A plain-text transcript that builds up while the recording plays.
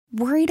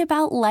Worried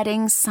about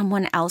letting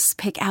someone else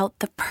pick out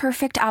the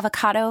perfect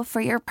avocado for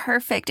your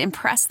perfect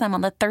impress them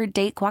on the third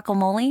date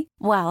guacamole?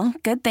 Well,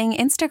 good thing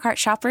Instacart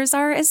shoppers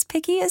are as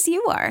picky as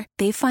you are.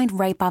 They find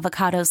ripe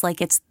avocados like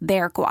it's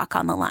their guac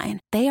on the line.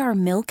 They are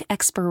milk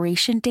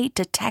expiration date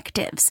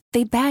detectives.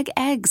 They bag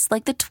eggs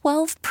like the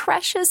 12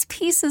 precious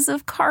pieces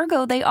of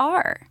cargo they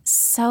are.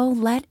 So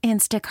let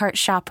Instacart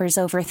shoppers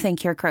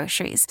overthink your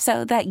groceries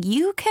so that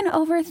you can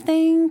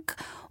overthink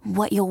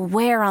what you'll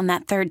wear on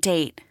that third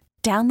date.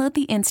 Download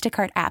the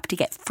Instacart app to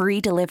get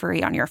free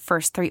delivery on your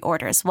first 3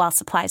 orders while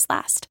supplies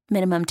last.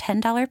 Minimum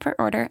 $10 per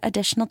order.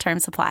 Additional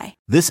terms apply.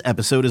 This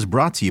episode is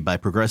brought to you by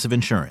Progressive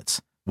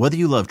Insurance. Whether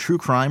you love true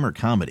crime or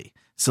comedy,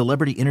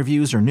 celebrity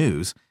interviews or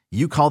news,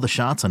 you call the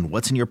shots on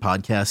what's in your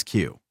podcast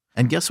queue.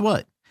 And guess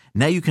what?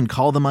 Now you can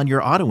call them on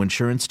your auto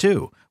insurance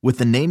too with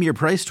the Name Your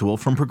Price tool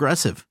from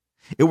Progressive.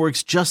 It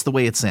works just the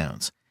way it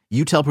sounds.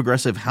 You tell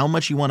Progressive how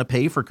much you want to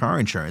pay for car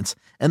insurance,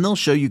 and they'll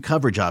show you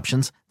coverage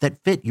options that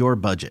fit your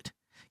budget.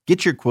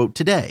 Get your quote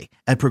today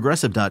at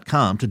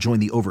Progressive.com to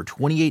join the over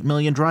 28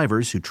 million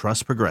drivers who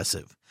trust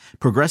Progressive.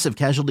 Progressive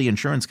Casualty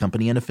Insurance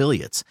Company and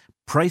Affiliates.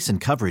 Price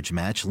and coverage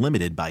match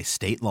limited by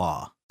state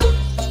law.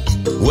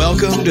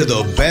 Welcome to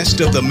the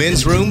Best of the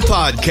Men's Room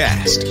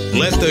podcast.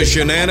 Let the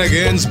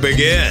shenanigans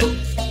begin.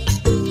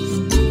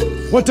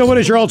 What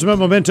is your ultimate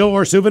memento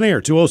or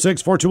souvenir?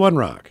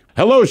 206-421-ROCK.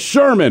 Hello,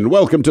 Sherman.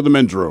 Welcome to the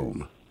Men's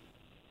Room.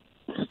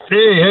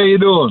 Hey, how you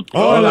doing?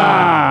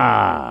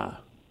 Hola.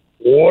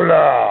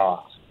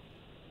 Hola.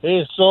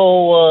 Hey,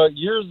 so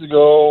years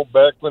ago,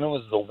 back when it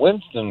was the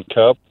Winston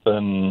Cup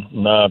and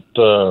not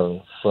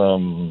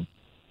some,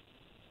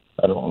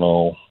 I don't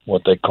know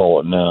what they call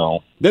it now.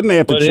 Didn't they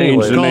have to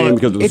change the name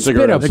because of the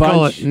cigarettes? They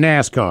call it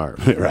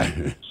NASCAR.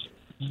 Right.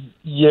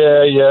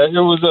 Yeah. It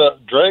was a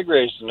drag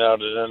racing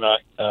out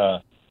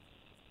at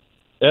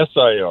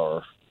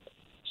SIR,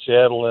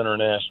 Seattle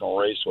International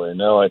Raceway.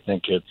 Now I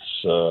think it's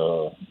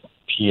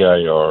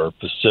PIR,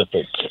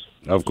 Pacific.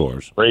 Of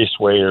course.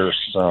 Raceway or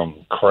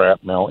some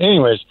crap now.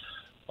 Anyways,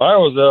 I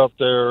was out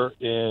there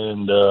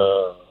in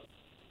the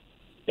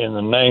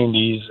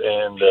 90s,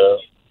 and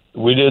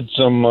we did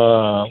some,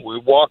 we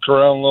walked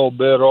around a little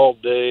bit all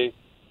day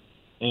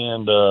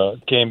and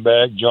came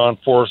back. John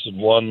Force had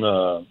won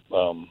the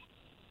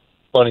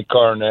Funny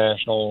Car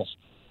Nationals,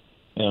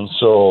 and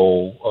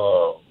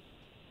so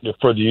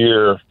for the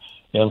year.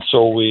 And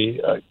so we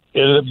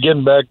ended up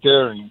getting back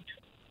there. And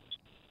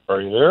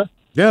are you there?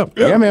 Yeah,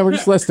 man, we're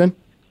just listening.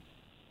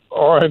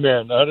 All right,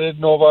 man. I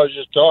didn't know if I was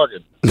just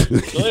talking. So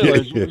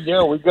anyways, we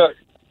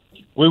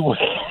went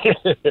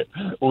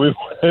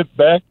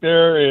back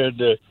there,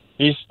 and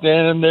he's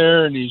standing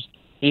there, and he's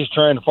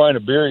trying to find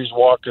a beer. He's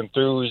walking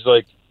through. He's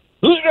like,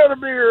 "Who's got a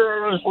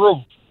beer in this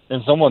room?"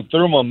 And someone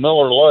threw him a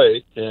Miller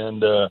Lite,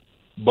 and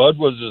Bud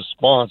was his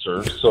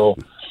sponsor. So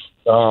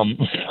I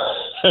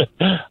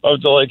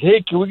was like,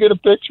 "Hey, can we get a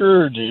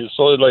picture?" And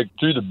so he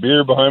threw the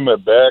beer behind my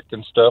back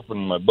and stuff,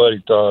 and my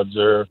buddy Todd's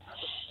there.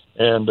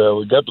 And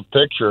we got the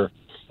picture,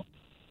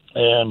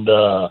 and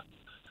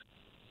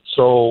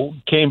so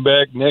came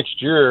back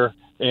next year,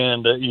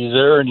 and he's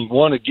there, and he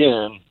won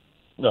again.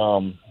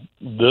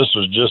 This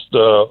was just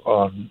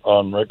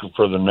on record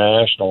for the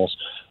Nationals.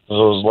 So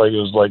it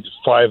was like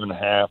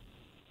 5.5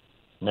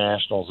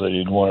 Nationals that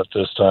he'd won at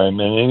this time.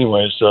 And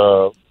anyways,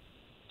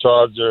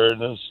 Todd's there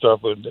and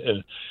stuff,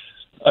 and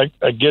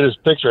I get his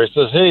picture. I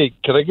says, "Hey,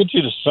 can I get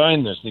you to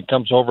sign this?" And he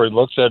comes over, he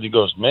looks at it, he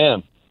goes,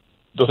 "Man,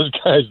 those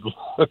guys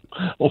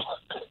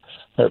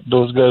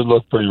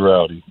look pretty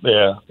rowdy."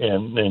 Yeah,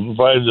 and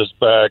invited us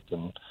back,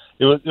 and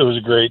it was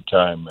a great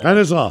time, man. That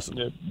is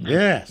awesome.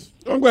 Yes.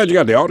 I'm glad you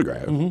got the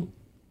autograph. Mm-hmm.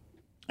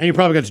 And you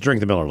probably got to drink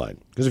the Miller Lite.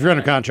 Because if you're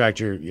under contract,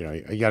 you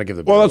got to give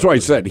the... Well, that's why I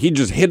said he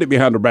just hid it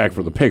behind her back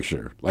for the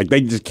picture. Like,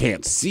 they just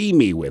can't see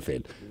me with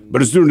it.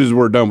 But as soon as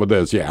we're done with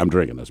this, I'm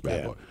drinking this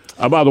bad boy.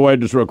 By the way,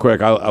 just real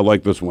quick, I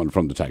like this one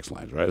from the text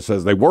lines, right? It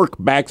says they work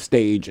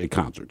backstage at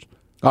concerts.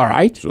 All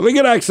right. So they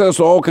get access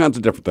to all kinds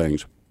of different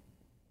things.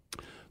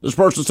 This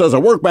person says, "I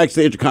work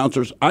backstage at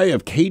concerts. I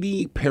have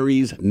Katy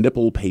Perry's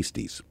nipple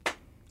pasties."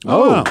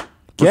 Oh.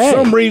 For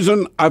some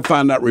reason, I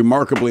find that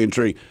remarkably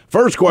intriguing.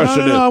 First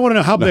question is... I want to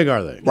know, how big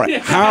are they?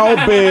 Right.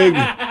 How big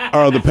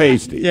are the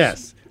pasties?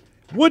 Yes.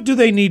 What do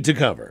they need to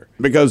cover?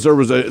 Because there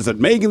was is it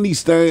Megan Thee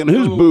Stallion?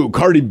 Who's Boo?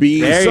 Cardi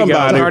B? There you go,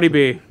 Cardi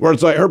B. Where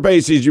it's like her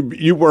pasties,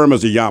 you wear them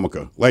as a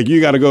yarmulke. Like,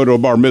 you got to go to a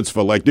bar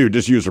mitzvah. Like, dude,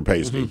 just use her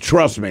pasty.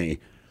 Trust me,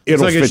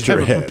 it'll like fit your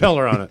a head.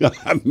 propeller on it.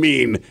 I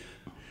mean,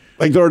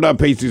 like, they're not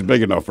pasties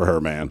big enough for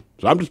her, man.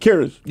 So I'm just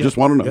curious. Just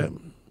want to know. Yeah.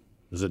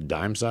 Is it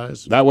dime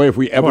size? That way, if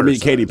we ever Quarter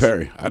meet Katy size.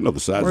 Perry, I know the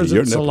size Or of is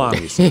your it nipple.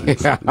 salami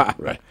size?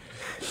 Right.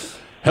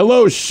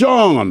 Hello,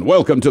 Sean.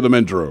 Welcome to the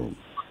Men's Room.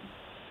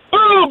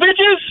 Boo,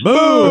 bitches!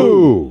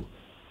 Boo!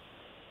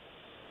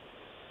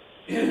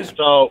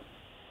 So,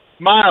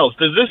 Miles,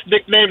 does this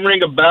nickname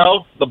ring a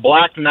bell? The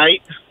Black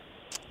Knight?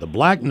 The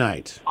Black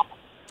Knight.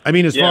 I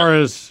mean, as far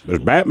as... There's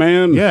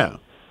Batman. Yeah.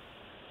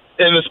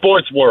 In the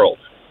sports world.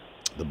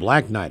 The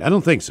Black Knight. I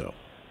don't think so.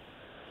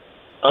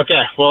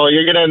 Okay, well,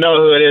 you're going to know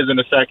who it is in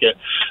a second.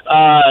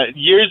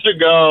 Years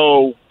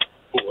ago,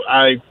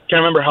 I can't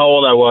remember how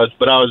old I was,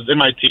 but I was in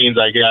my teens,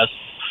 I guess.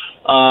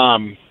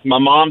 My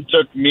mom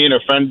took me and a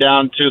friend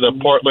down to the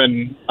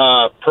Portland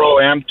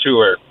Pro-Am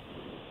Tour,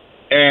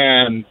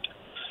 and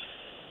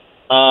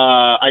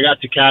I got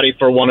to caddy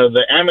for one of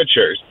the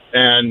amateurs.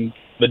 And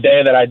the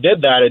day that I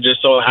did that, it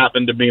just so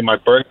happened to be my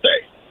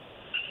birthday.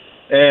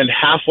 And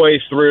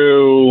halfway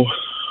through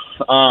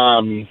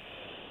the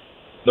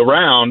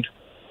round,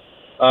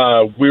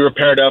 we were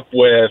paired up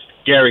with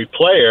Gary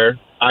Player.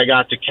 I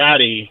got to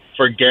caddy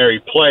for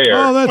Gary Player.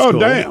 Oh, that's cool.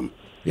 Damn.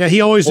 Yeah,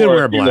 he always did Or,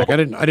 wear black. you I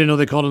didn't know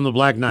they called him the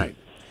Black Knight.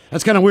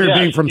 That's kind of weird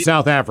being from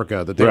South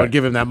Africa that they would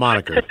give him that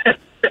moniker.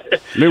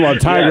 Meanwhile,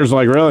 Tiger's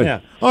like, really?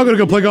 Yeah. Oh, I'm going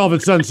to go play golf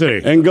at Sun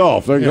City. And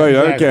golf.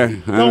 Okay.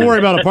 Exactly. Don't worry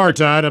about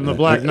apartheid. I'm the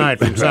Black Knight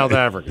from South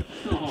Africa.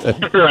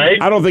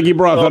 Right? I don't think he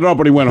brought that up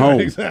when he went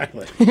home.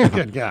 Exactly.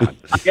 Good God.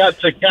 I got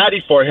to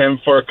caddy for him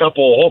for a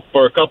couple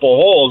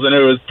holes, and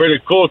it was pretty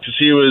cool because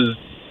he was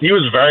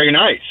very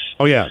nice.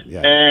 Oh, yeah.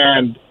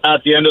 And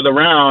at the end of the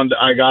round,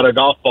 I got a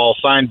golf ball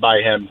signed by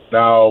him.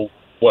 Now,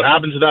 what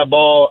happened to that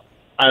ball,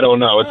 I don't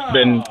know. It's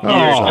been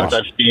years since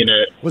I've seen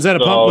it. Was that a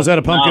pump? Was that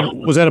a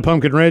pumpkin? Was that a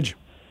Pumpkin Ridge?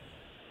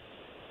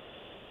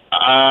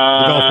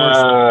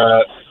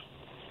 I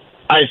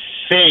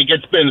think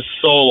it's been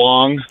so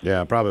long.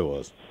 Yeah, probably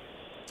was.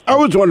 I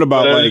was wondering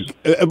about, like,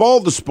 of all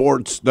the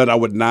sports that I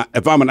would not,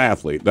 if I'm an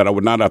athlete, that I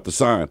would not have to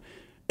sign,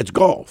 it's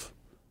golf.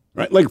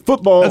 Right? Like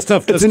football, that's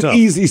tough. It's an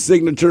easy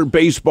signature.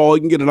 Baseball,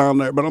 you can get it on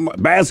there. But I'm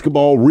like,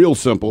 basketball, real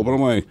simple. But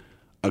I'm like,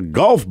 a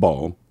golf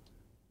ball?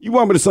 You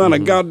want me to sign a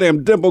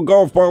goddamn dimple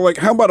golf ball? Like,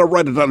 how about I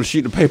write it on a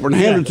sheet of paper and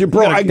hand it to you,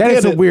 bro? I That get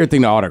is it. a weird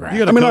thing to autograph. You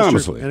got I a mean, coaster?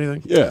 honestly.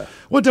 Anything? Yeah.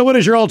 What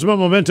is your ultimate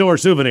memento or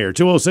souvenir?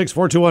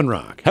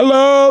 206-421-ROCK.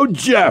 Hello,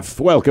 Jeff.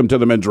 Welcome to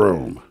the men's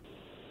room.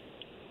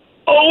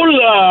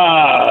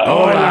 Hola!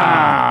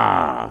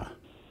 Hola!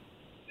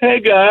 Hey,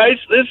 guys.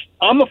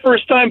 I'm a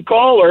first-time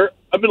caller.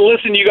 I've been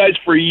listening to you guys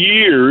for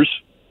years.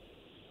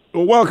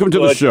 Well, welcome to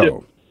the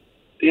show.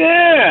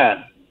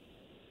 Yeah.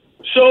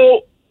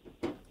 So,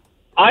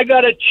 I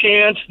got a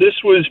chance. This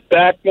was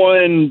back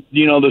when,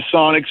 the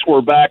Sonics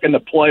were back in the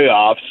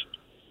playoffs.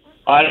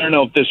 I don't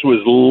know if this was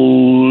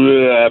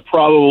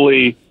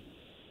probably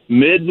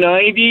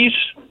mid-90s.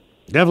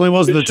 Definitely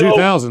wasn't the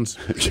 2000s.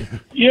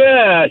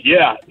 Yeah.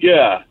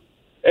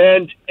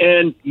 And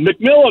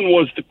McMillan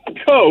was the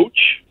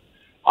coach.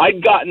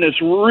 I'd gotten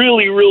this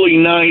really, really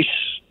nice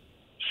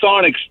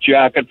Sonics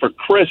jacket for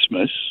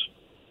Christmas.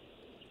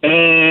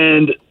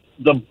 And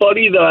the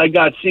buddy that I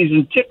got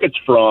season tickets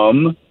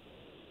from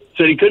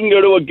said he couldn't go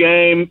to a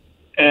game,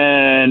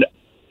 and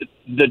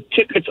the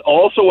tickets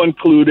also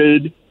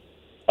included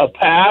a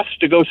pass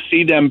to go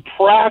see them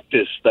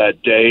practice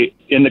that day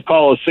in the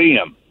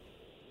Coliseum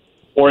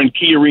or in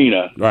Key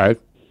Arena. Right.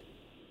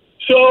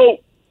 So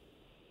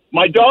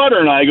my daughter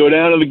and I go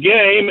down to the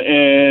game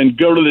and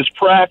go to this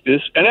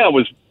practice, and that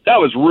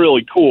was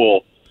really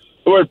cool.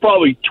 There were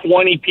probably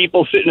 20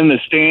 people sitting in the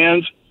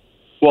stands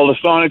while the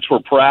Sonics were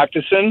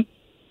practicing.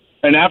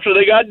 And after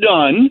they got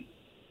done,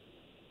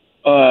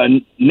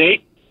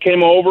 Nate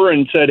came over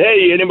and said,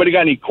 "Hey, anybody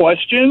got any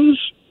questions?"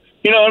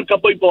 A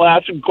couple people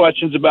asked him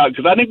questions about,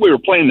 because I think we were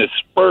playing the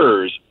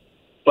Spurs,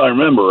 if I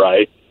remember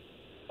right.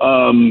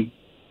 So,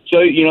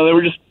 they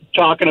were just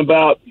talking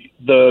about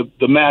the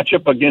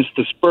matchup against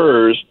the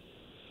Spurs.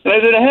 And I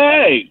said,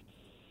 "Hey,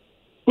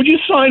 would you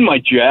sign my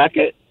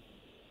jacket?"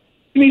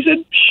 And he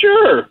said,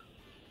 "Sure."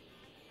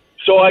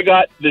 So I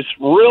got this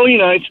really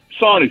nice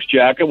Sonics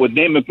jacket with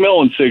Nate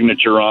McMillan's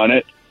signature on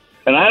it.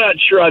 And I'm not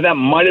sure, that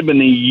might have been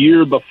the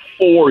year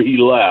before he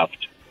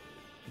left.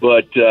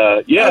 But,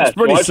 That's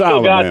pretty so I still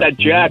solid, got man. that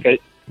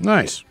jacket.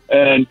 Nice.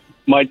 And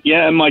my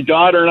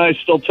daughter and I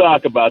still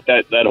talk about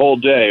that whole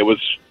day. It was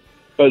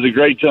a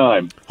great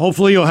time.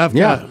 Hopefully you'll have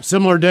a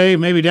similar day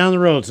maybe down the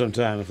road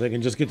sometime if they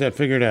can just get that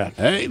figured out.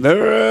 Hey,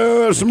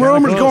 there are some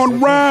rumors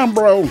going around,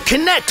 bro.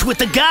 Connect with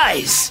the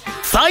guys.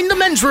 Find the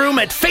men's room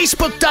at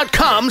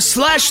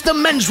facebook.com/the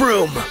men's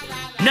room.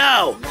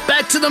 Now,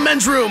 back to the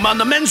men's room on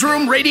the Men's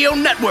Room Radio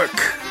Network.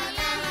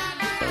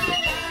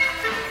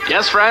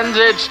 Yes, friends,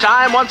 it's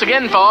time once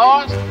again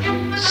for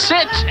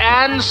Sit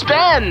and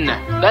Spin.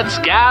 Let's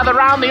gather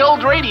around the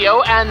old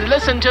radio and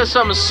listen to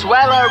some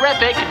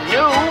swellerific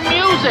new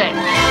music.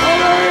 Oh,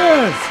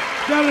 there he is.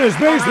 Down in his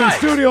basement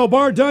studio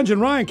bar dungeon,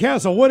 Ryan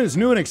Castle. What is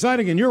new and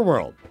exciting in your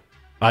world?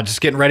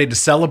 Just getting ready to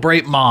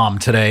celebrate Mom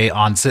today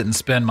on Sit and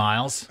Spin,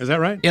 Miles. Is that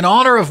right? In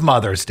honor of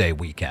Mother's Day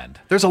weekend.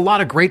 There's a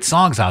lot of great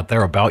songs out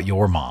there about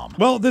your mom.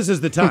 Well, this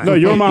is the time. No,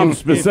 your mom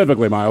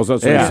specifically, Miles.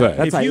 That's what I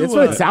say. That's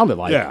what it sounded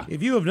like. Yeah.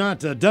 If you have not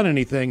done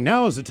anything,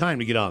 now is the time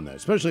to get on that,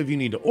 especially if you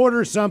need to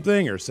order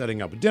something or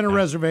setting up a dinner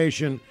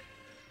reservation.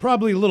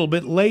 Probably a little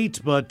bit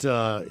late, but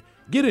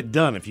get it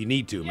done if you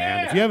need to,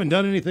 man. If you haven't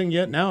done anything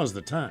yet, now is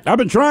the time. I've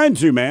been trying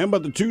to, man,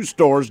 but the two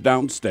stores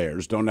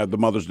downstairs don't have the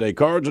Mother's Day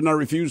cards, and I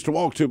refuse to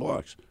walk 2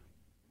 blocks.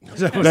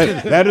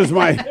 that is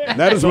my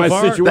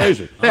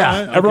situation.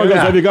 Everyone goes,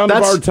 "Have you gone to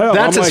Bartell?"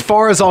 That's I'm as like,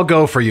 far as I'll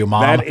go for you,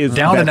 Mom. That is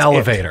down an that's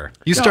elevator. it.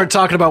 You start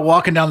talking about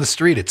walking down the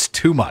street, it's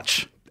too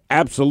much.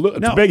 Absolutely.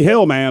 It's Now, a big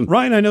hill, man.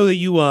 Ryan, I know that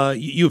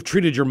you've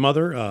treated your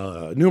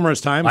mother numerous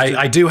times.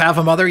 I do have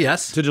a mother,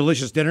 yes. To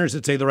delicious dinners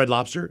at, say, the Red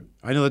Lobster.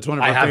 I know that's one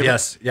of our I have,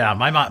 favorites. yes. Yeah,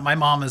 my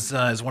mom is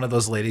one of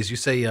those ladies. You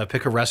say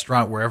pick a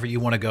restaurant wherever you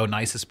want to go,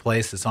 nicest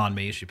place, it's on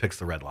me. She picks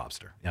the Red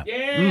Lobster.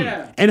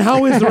 Yeah. And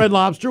how is the Red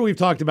Lobster? We've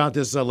talked about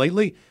this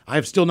lately. I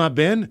have still not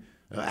been.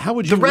 How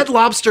would you? The Red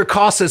Lobster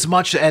costs as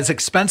much as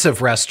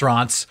expensive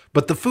restaurants,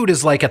 but the food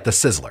is like at the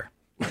Sizzler.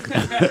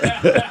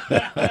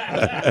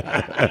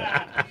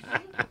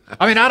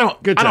 I mean, I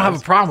don't have a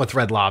problem with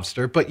Red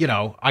Lobster, but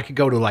I could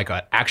go to like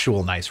an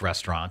actual nice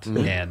restaurant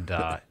and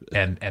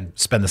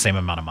spend the same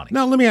amount of money.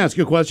 Now, let me ask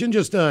you a question.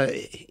 Just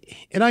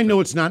and I know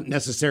it's not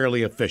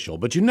necessarily official,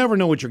 but you never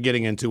know what you're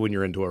getting into when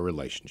you're into a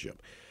relationship.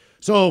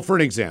 So, for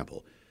an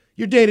example,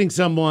 you're dating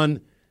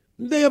someone.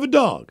 They have a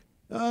dog.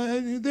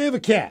 They have a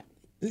cat.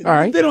 All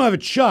right. They don't have a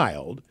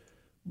child,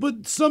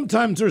 but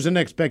sometimes there's an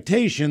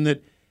expectation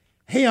that,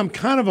 hey, I'm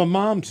kind of a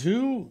mom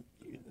too.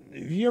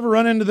 Have you ever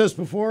run into this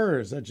before, or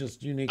is that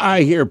just unique?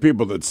 I hear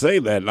people that say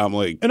that, and I'm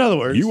like, in other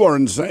words, you are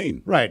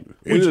insane. Right.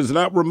 It is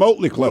not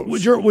remotely close.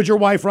 Would your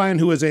wife, Ryan,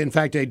 who is in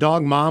fact a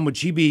dog mom, would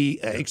she be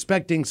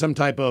expecting some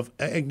type of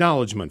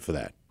acknowledgement for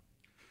that?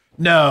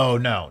 No,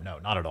 not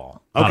at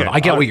all. Not Okay. at all. I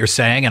get what you're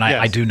saying, and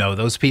Yes. I do know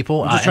those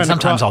people. And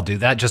sometimes I'll do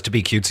that just to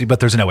be cutesy, but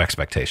there's no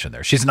expectation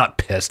there. She's not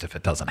pissed if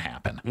it doesn't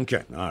happen.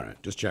 Okay, all right,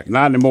 just checking.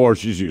 Not anymore.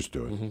 She's used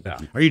to it. Mm-hmm. Yeah.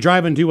 Are you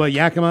driving to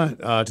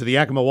Yakima, to the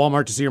Yakima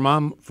Walmart to see your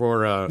mom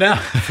for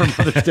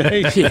Mother's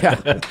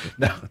Day?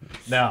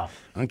 No.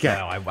 Okay.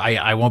 No,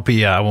 I won't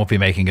be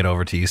making it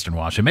over to Eastern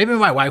Washington. Maybe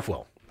my wife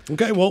will.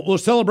 Okay, well, we'll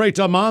celebrate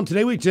Mom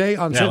today. Weekday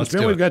on Sit and let's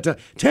Spin. do We've it. got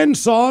 10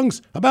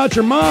 songs about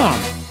your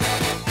mom.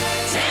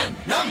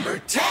 Number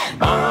 10.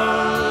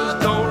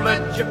 Mamas, don't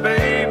let your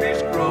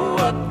babies grow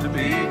up to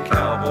be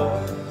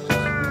cowboys.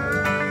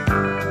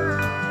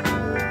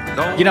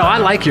 I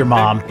like your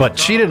mom, but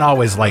she didn't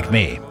always like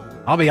me.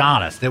 I'll be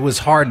honest. It was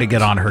hard to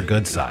get on her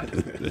good side.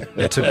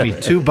 It took me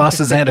 2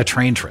 buses and a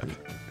train trip.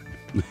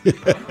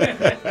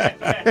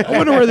 I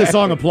wonder where this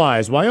song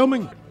applies.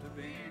 Wyoming?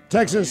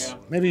 Texas?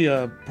 Maybe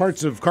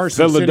parts of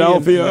Carson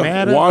Philadelphia, City and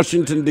Nevada?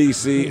 Washington,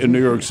 D.C., and New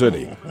York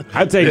City.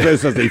 I take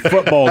this as a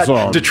football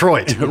song.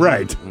 Detroit.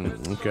 Right.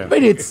 Okay.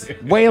 But it's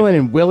Waylon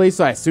and Willie,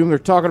 so I assume they're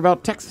talking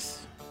about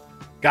Texas.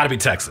 Got to be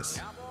Texas.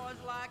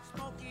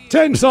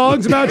 10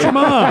 songs about your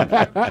mom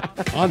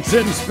on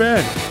Sit and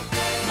Spin.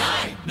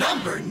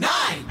 Number 9.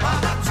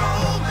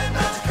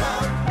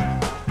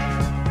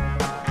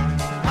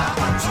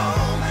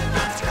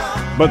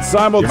 But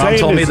simultaneously,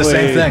 told me the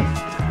same thing.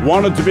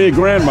 Wanted to be a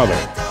grandmother.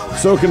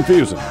 So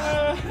confusing.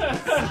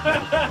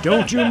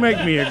 Don't you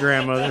make me a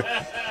grandmother.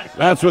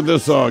 That's what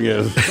this song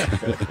is.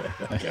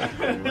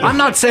 I'm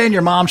not saying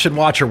your mom should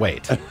watch her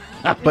weight,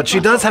 but she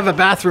does have a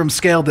bathroom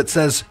scale that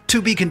says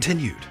 "to be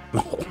continued."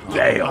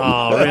 Damn.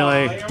 Oh,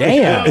 really?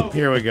 Damn.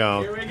 Here we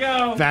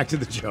go. Back to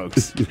the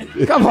jokes.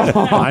 Come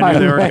on. I knew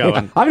they were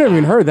going. I've never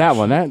even heard that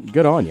one.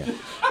 Good on you.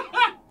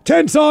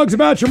 10 songs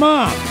about your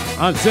mom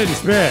on Sit and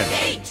Spin.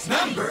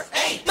 Number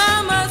 8.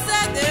 Mama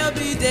said there'll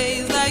be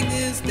days like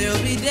this. There'll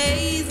be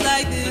days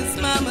like this.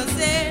 Mama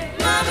said.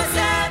 Mama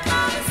said.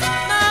 Mama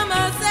said.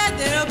 Mama said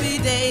there'll be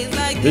days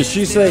like this. Did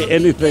she say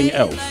anything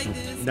else?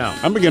 No.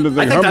 I'm beginning to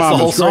think I her think that's mom the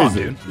whole is song,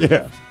 crazy. dude.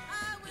 Yeah.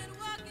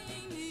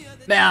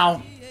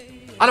 Now,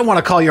 I don't want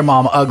to call your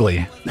mom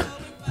ugly,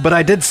 but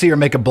I did see her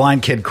make a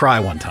blind kid cry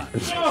one time.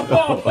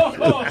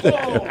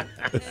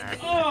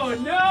 Oh,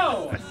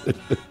 no.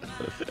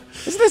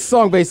 Isn't this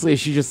song basically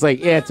she's just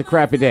like, yeah, it's a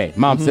crappy day.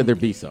 Mom said there'd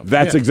be some.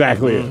 That's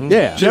exactly it.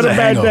 Yeah. She had a She's a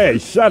bad hangover. day.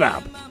 Shut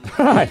up.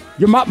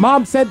 Your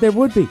mom said there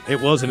would be. It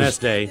was an S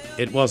day.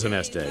 It was an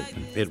S day.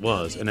 It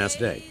was an S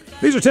day.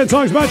 These are 10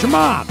 songs about your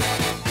mom.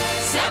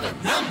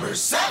 Number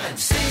 7.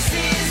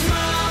 Cece's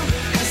mom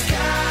has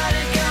got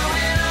it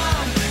going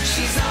on.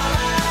 She's all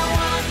I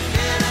want,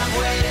 and I've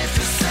waited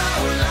for so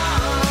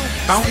long.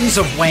 Fountains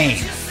of Wayne.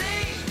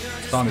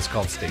 The song is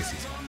called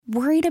Stacy's.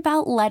 Worried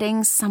about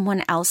letting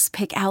someone else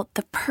pick out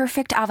the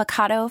perfect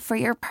avocado for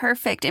your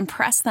perfect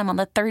impress them on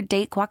the third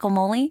date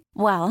guacamole?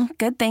 Well,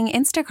 good thing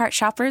Instacart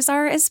shoppers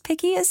are as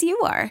picky as you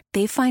are.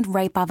 They find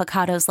ripe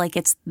avocados like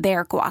it's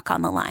their guac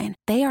on the line.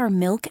 They are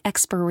milk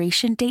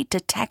expiration date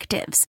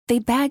detectives. They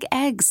bag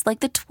eggs like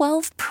the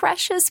 12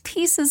 precious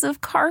pieces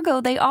of cargo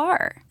they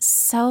are.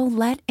 So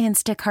let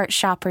Instacart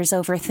shoppers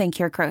overthink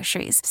your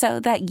groceries so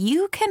that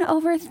you can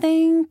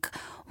overthink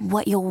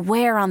what you'll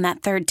wear on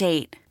that third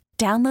date.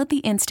 Download the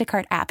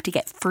Instacart app to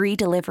get free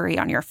delivery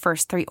on your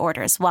first 3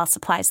 orders while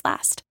supplies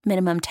last.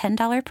 Minimum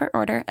 $10 per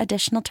order.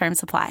 Additional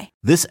terms apply.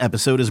 This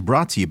episode is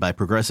brought to you by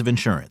Progressive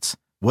Insurance.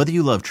 Whether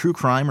you love true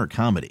crime or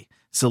comedy,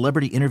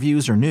 celebrity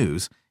interviews or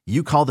news,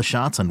 you call the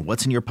shots on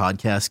what's in your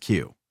podcast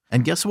queue.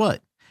 And guess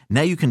what?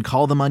 Now you can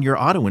call them on your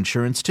auto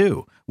insurance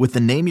too with the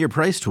Name Your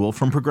Price tool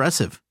from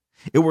Progressive.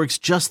 It works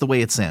just the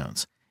way it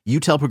sounds. You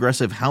tell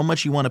Progressive how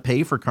much you want to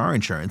pay for car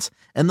insurance,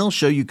 and they'll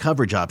show you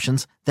coverage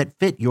options that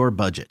fit your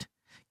budget.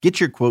 Get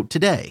your quote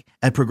today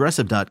at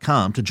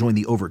Progressive.com to join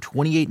the over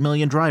 28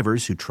 million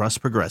drivers who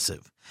trust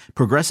Progressive.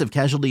 Progressive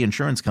Casualty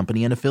Insurance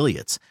Company and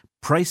Affiliates.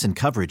 Price and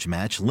coverage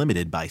match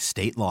limited by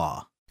state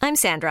law. I'm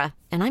Sandra,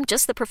 and I'm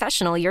just the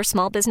professional your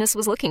small business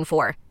was looking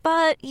for.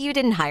 But you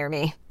didn't hire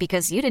me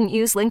because you didn't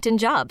use LinkedIn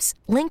Jobs.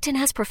 LinkedIn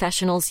has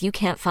professionals you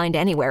can't find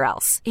anywhere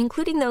else,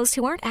 including those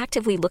who aren't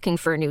actively looking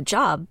for a new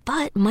job,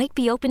 but might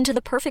be open to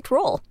the perfect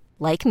role,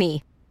 like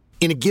me.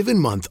 In a given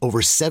month,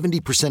 over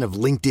 70% of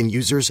LinkedIn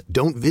users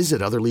don't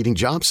visit other leading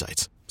job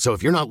sites. So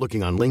if you're not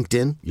looking on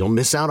LinkedIn, you'll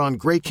miss out on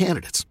great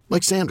candidates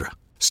like Sandra.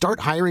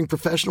 Start hiring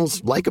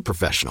professionals like a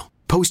professional.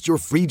 Post your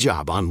free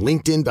job on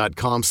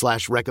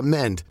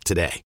linkedin.com/recommend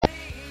today.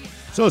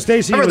 So,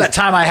 Stacey, remember that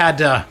time I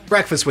had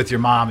breakfast with your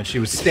mom and she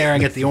was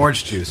staring at the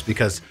orange juice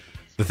because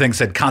the thing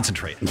said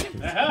concentrate.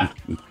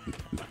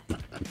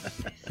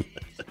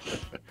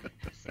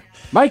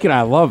 Mike and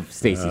I love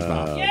Stacey's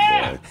mom.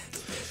 Yeah.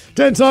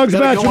 10 songs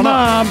about your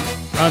mom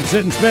on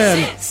Sit and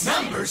Spin.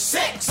 Number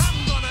 6.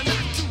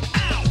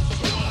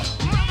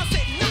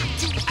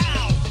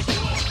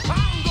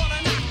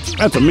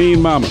 That's a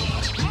mean mama.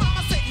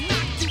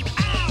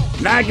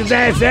 Knock his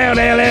ass out,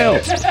 LL.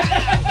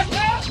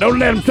 Don't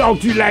let him talk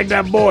to you like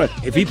that, boy.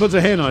 If he puts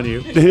a hand on you,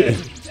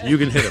 you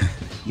can hit him.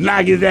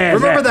 Knock his ass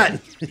Remember out.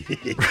 that?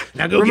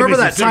 Now go Remember give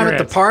me that some time at the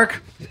cigarettes.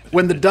 park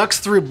when the ducks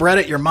threw bread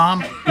at your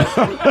mom?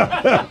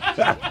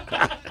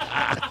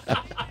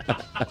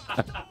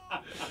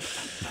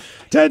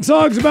 10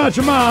 songs about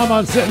your mom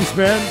on Sit and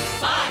Spin.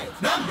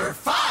 Number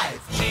 5.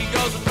 She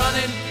goes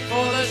running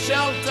for the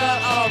shelter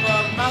of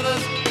her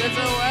mother's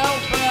little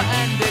helper,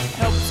 and it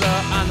helps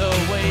her on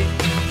her way.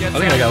 I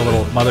think I got a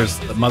little mother's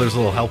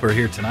little helper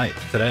here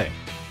today.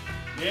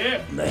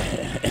 Yeah.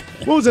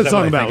 What was that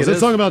song about? Was that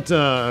song about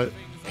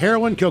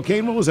heroin,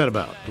 cocaine? What was that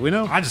about? Do we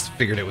know? I just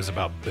figured it was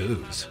about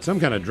booze. Some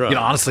kind of drug. You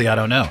know, honestly, I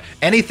don't know.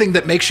 Anything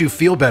that makes you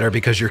feel better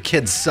because your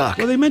kids suck.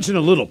 Well, they mentioned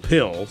a little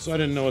pill, so I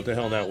didn't know what the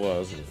hell that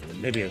was.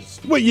 Maybe it's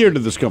What year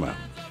did this come out?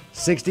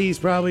 60s,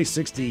 probably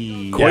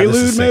 60.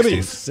 Quaalude,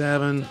 maybe?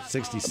 67,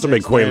 66. That's a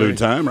big Quaalude maybe.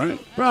 time, right?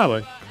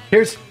 Probably.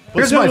 Here's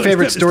my definitely-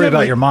 favorite it's story about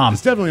definitely- your mom.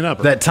 It's definitely an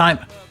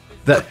upper.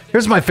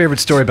 Here's my favorite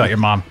story about your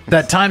mom.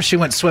 That time she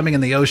went swimming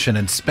in the ocean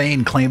and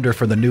Spain claimed her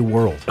for the new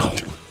world.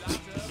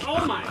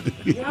 Oh my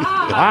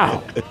God.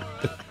 Wow.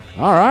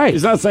 All right.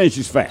 He's not saying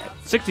she's fat.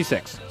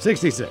 66.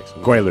 66.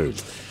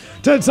 Quaalude.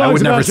 10 songs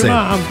would never about your say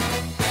mom.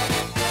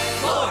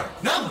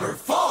 Number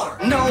 4.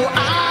 No,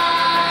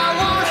 I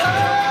won't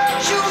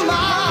hurt you,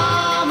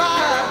 mama,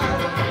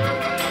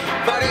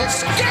 but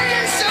it's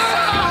getting so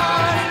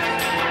hard.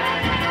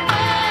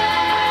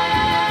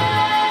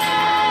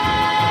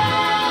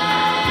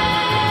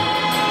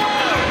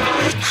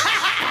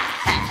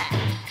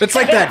 It's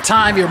like that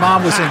time your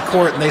mom was in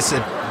court and they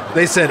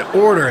said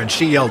order and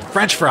she yelled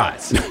French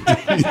fries.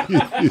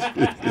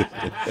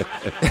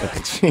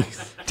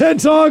 Jeez. 10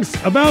 songs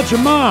about your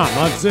mom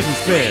on Sit and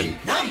Spin.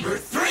 Number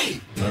 3.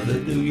 Mother,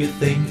 do you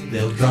think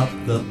they'll drop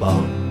the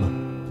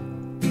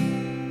bomb?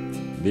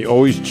 The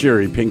always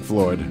cheery Pink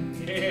Floyd.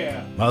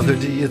 Yeah. Mother,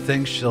 do you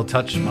think she'll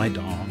touch my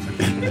dong?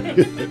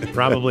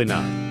 Probably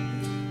not.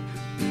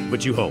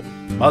 But you hope.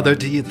 Mother,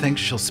 do you think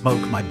she'll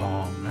smoke my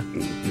bong?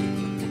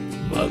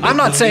 I'm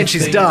not saying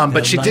she's dumb,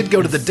 but she did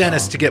go to the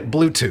dentist to get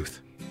Bluetooth.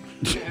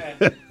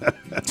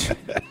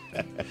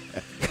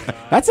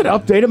 That's an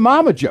updated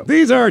mama joke.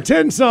 These are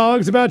 10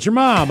 songs about your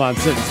mom on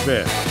Sit and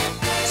Spin.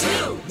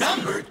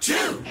 Number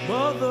 2.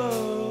 Mother,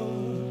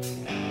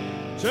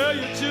 tell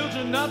your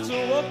children not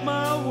to walk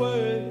my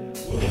way.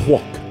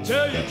 Walk.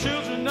 Tell your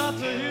children not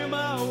to hear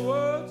my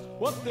words,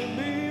 what they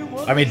mean.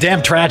 I mean,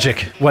 damn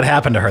tragic what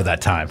happened to her that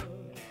time.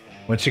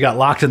 When she got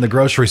locked in the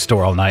grocery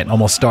store all night and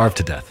almost starved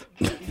to death.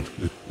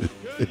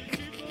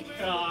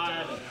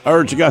 I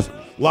heard she got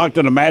locked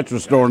in a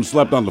mattress store and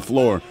slept on the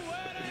floor.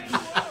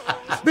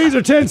 These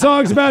are 10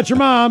 songs about your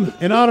mom.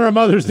 In honor of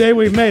Mother's Day,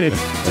 we've made it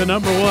to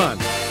number 1.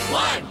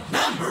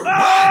 Number 1.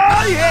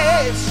 Oh,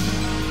 yes.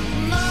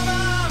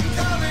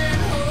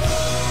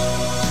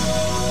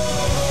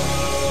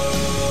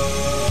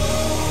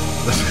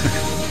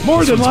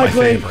 More than This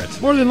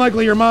one's my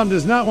likely, your mom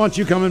does not want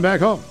you coming back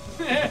home.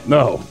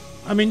 No.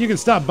 I mean, you can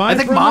stop by. I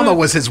think for a Mama minute.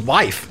 was his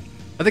wife.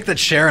 I think that's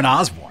Sharon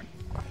Osbourne.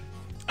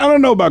 I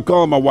don't know about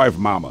calling my wife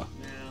Mama.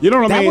 You know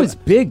what I That mean? was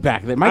big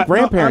back then. My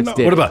grandparents I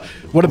know. did.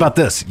 What about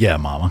this? Yeah,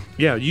 Mama.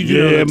 Yeah, you do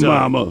know that,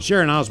 Mama.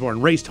 Sharon Osbourne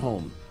raced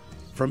home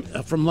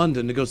from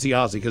London to go see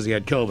Ozzy because he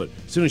had COVID.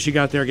 As soon as she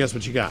got there, guess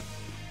what she got?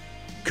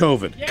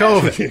 COVID.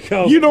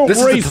 COVID. You don't This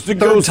is race the to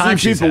go third time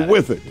see she's people had it.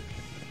 with it.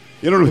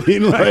 You know what I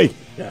mean? Like,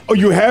 oh,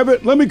 you have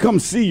it? Let me come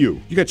see you.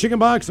 You got chicken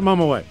box? I'm on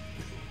my way.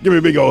 Give me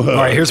a big old hug.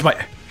 All right, here's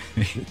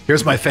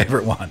my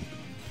favorite one.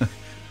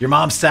 Your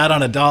mom sat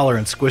on $1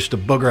 and squished a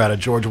booger out of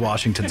George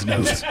Washington's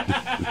nose. All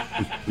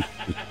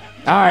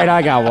right,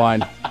 I got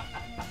one.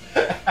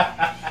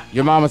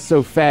 Your mama's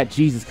so fat,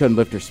 Jesus couldn't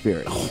lift her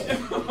spirit.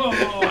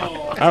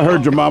 I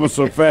heard your mama's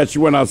so fat she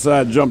went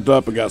outside, jumped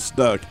up, and got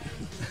stuck.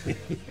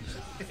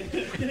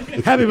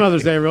 Happy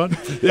Mother's Day, everyone.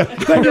 Yeah.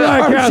 Thank you,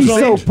 Ryan Castle. She's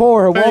so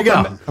poor. There you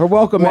go. Her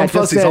welcome Warm mat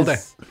just fuzzies all day.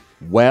 says,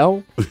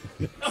 well.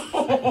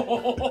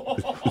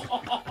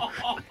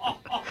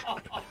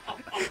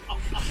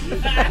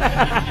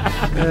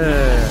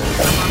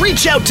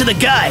 Reach out to the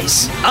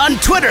guys on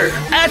Twitter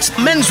at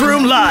Men's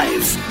Room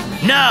Live.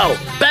 Now,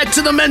 back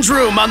to the Men's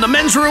Room on the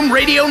Men's Room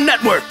Radio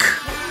Network.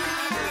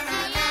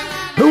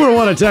 Who or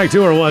what attack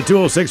 2 or what?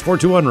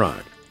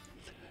 206-421-ROCK.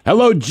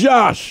 Hello,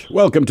 Josh.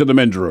 Welcome to the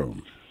Men's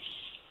Room.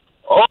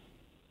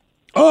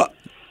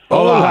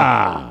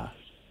 Hola.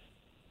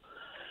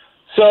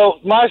 So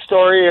my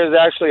story is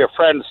actually a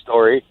friend's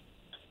story.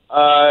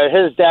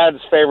 His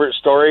dad's favorite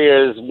story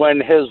is when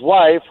his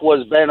wife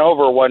was bent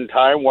over one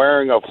time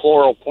wearing a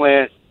floral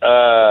plant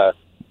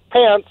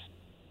pants,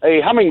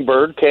 a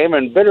hummingbird came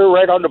and bit her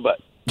right on the butt.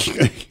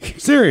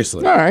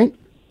 Seriously? All right.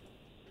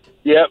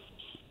 Yep.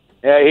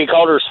 Yeah, he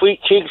called her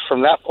Sweet Cheeks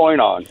from that point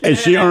on. And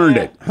she earned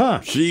it. Huh.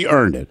 She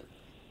earned it.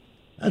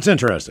 That's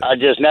interesting. I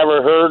just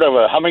never heard of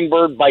a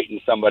hummingbird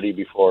biting somebody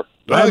before.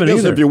 I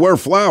guess if you wear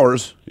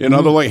flowers, they're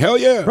like, hell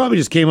yeah. Probably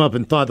just came up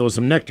and thought there was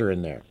some nectar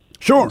in there.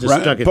 Sure, Just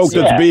right? stuck its- Poked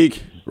Yeah. its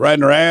beak right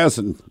in her ass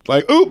and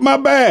like, oop, my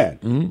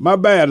bad. My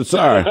bad. I'm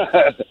sorry.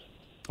 I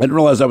didn't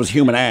realize that was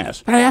human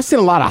ass. Hey, I've seen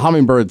a lot of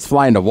hummingbirds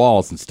fly into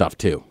walls and stuff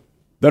too.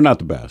 They're not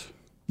the best.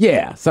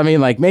 Yeah, so I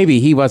mean, like maybe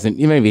he wasn't.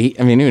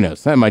 Who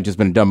knows? That might just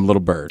been a dumb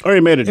little bird. Or he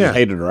made it just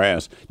hated her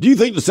ass. Do you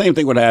think the same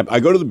thing would happen?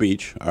 I go to the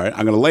beach, all right,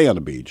 I'm going to lay on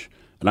the beach,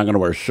 and I'm going to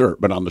wear a shirt,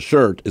 but on the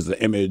shirt is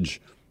the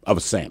image of a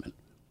salmon.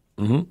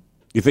 Mm-hmm.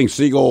 You think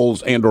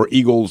seagulls and or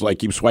eagles like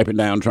keep swiping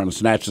down trying to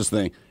snatch this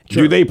thing?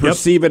 Sure. Do they Yep.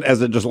 perceive it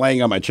as it just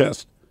laying on my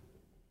chest?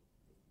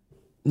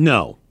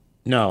 No.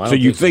 I So don't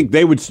you think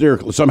they would steer,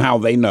 somehow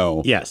they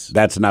know Yes.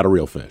 that's not a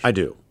real fish? I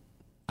do.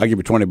 I'll give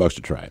you $20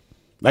 to try it.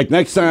 Like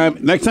next time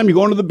you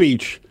go into the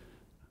beach,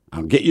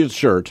 I'll get you a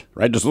shirt,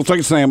 right? Just looks like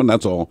a salmon,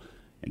 that's all.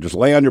 And just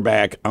lay on your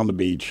back on the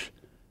beach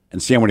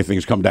and see how many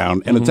things come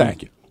down and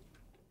attack you.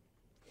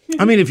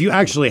 I mean, if you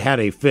actually had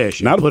a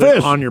fish, Not and a put fish.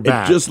 it on your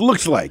back. It just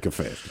looks like a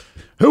fish.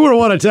 Who or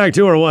what attack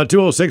 2 or what?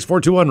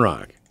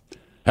 206-421-ROCK.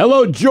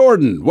 Hello,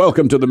 Jordan.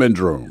 Welcome to the Men's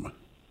Room.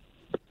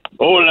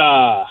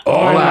 Hola.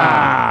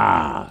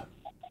 Hola.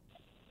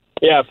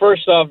 Yeah,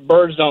 first off,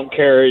 birds don't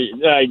care.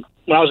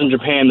 When I was in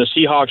Japan, the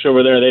Seahawks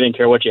over there, they didn't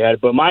care what you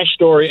had. But my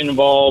story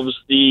involves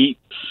the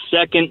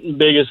second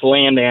biggest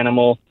land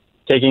animal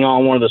taking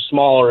on one of the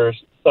smaller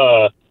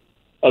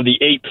of the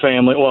ape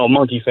family, well,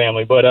 monkey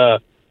family.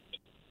 But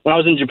when I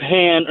was in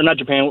Japan, or not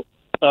Japan,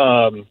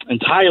 in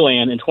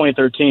Thailand in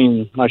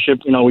 2013, my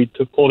ship, we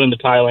pulled into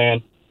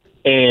Thailand,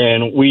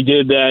 and we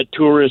did that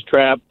tourist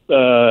trap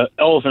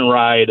elephant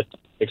ride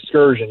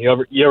excursion. You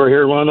ever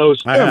hear one of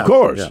those? Yeah, of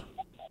course.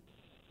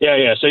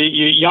 Yeah. So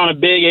you're on a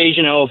big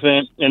Asian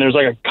elephant, and there's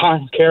like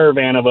a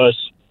caravan of us,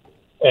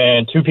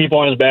 and two people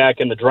on his back,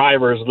 and the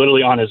driver is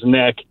literally on his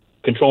neck,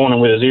 controlling him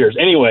with his ears.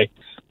 Anyway,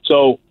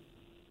 so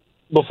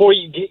before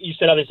you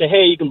set out, they say,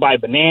 hey, you can buy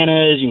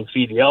bananas, you can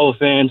feed the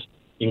elephants,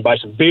 you can buy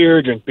some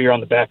beer, drink beer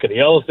on the back of the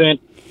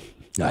elephant.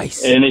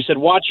 Nice. And they said,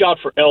 watch out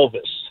for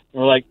Elvis.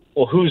 And we're like,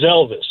 well, who's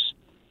Elvis?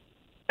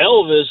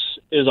 Elvis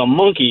is a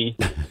monkey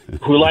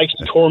who likes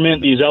to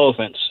torment these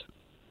elephants.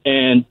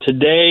 And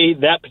today,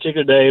 that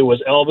particular day,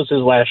 was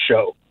Elvis's last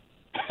show.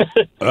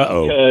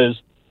 Uh-oh.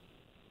 Because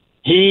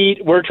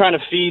we're trying to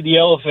feed the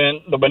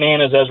elephant the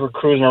bananas as we're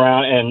cruising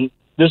around, and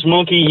this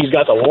monkey, he's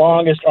got the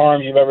longest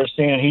arms you've ever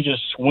seen, and he's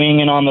just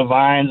swinging on the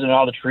vines and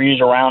all the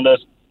trees around us,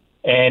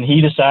 and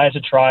he decides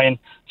to try and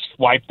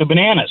swipe the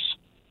bananas.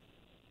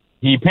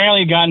 He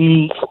apparently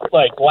gotten,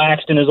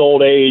 laxed in his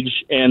old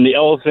age, and the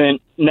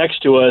elephant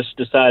next to us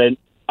decided,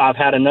 I've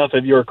had enough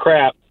of your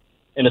crap,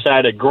 and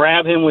decided to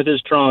grab him with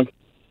his trunk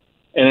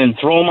and then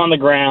throw him on the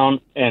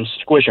ground and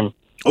squish him.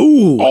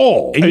 Ooh.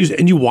 Oh.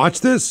 And you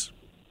watched this?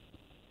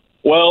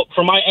 Well,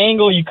 from my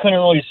angle, you couldn't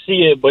really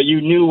see it, but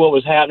you knew what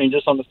was happening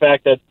just on the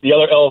fact that the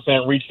other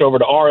elephant reached over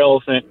to our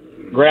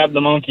elephant, grabbed the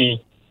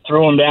monkey,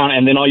 threw him down,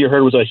 and then all you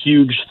heard was a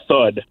huge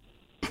thud.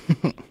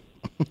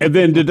 And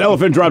then did the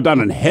elephant drop down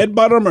and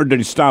headbutt him, or did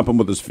he stomp him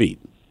with his feet?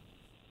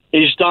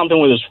 He stomped him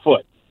with his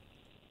foot.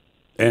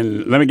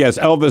 And let me guess,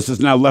 Elvis has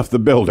now left the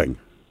building.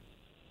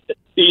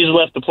 He's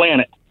left the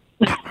planet.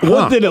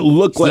 What did it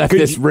look like? Left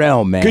this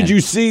realm, man. Could you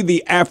see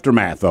the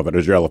aftermath of it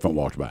as your elephant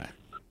walked by?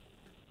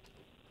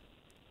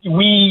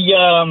 We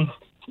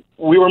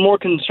were more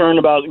concerned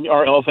about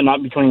our elephant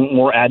not becoming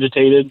more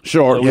agitated.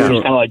 Sure, so we were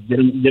just kind of like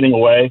getting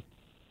away.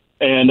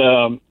 And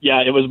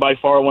it was by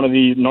far one of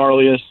the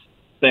gnarliest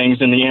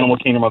things in the animal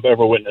kingdom I've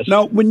ever witnessed.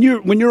 Now, when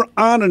you're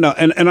on and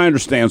I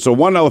understand, so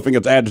one elephant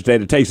gets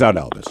agitated, takes out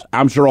Elvis.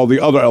 I'm sure all the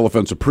other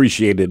elephants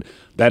appreciated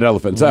that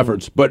elephant's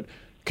efforts, but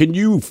can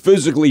you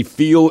physically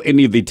feel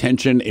any of the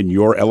tension in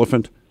your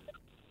elephant?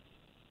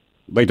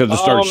 Like, does it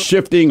start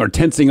shifting or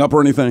tensing up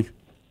or anything?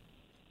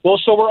 Well,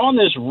 so we're on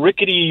this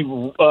rickety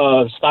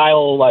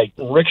style,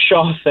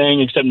 rickshaw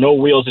thing, except no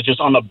wheels. It's just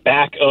on the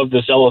back of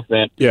this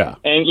elephant. Yeah.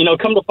 And,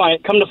 come to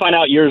find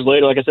out years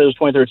later, like I said, it was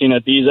 2013,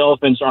 that these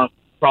elephants aren't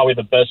probably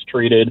the best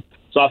treated.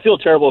 So I feel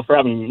terrible for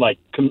having,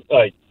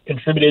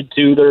 contributed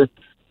to their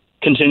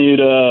continued...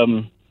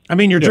 I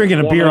mean, you're drinking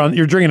a beer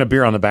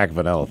on the back of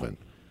an elephant.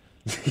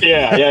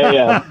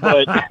 Yeah.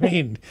 But I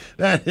mean,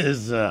 that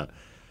is, I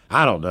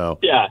don't know.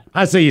 Yeah.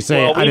 I say you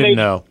say Well, it. I didn't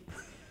know.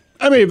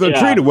 I mean, if they're Yeah.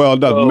 treated well, it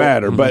doesn't So-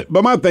 matter. But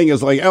my thing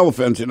is like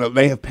elephants,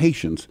 they have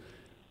patience.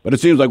 But it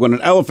seems like when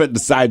an elephant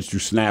decides to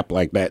snap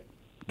like that,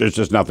 there's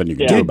just nothing you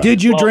can do about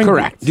Did you it. drink?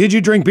 correct. Did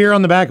you drink beer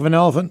on the back of an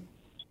elephant?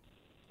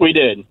 We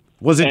did.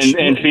 Was it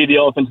and feed the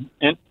elephants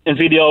and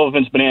feed the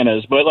elephants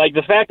bananas? But like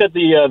the fact that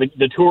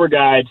the tour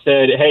guide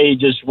said, "Hey,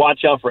 just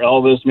watch out for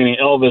Elvis," meaning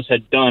Elvis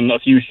had done a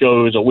few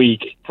shows a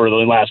week for the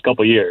last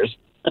couple of years.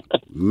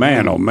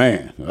 Man, oh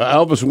man,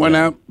 Elvis went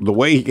out the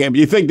way he came.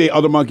 You think the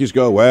other monkeys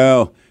go,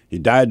 well, he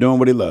died doing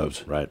what he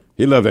loves. Right.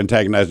 He loved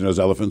antagonizing those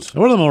elephants.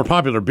 One of the more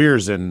popular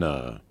beers in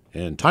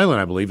Thailand,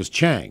 I believe, is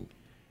Chang.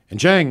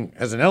 And Chang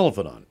has an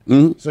elephant on it.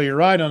 Mm-hmm. So you're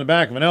riding on the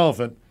back of an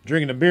elephant,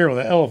 drinking a beer with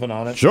an elephant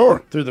on it.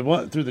 Sure. Through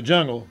the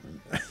jungle.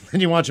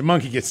 And you watch a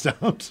monkey get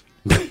stomped.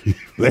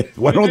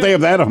 Why don't they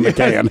have that on the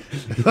can?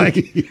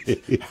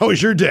 Like, how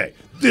was your day?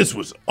 This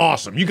was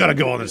awesome. You got to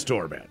go on this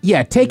tour, man.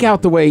 Yeah, take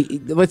out the way.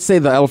 Let's say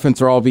the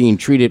elephants are all being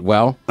treated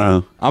well.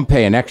 I'm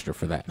paying extra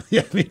for that.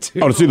 Yeah, me too.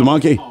 Oh, to see the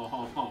monkey?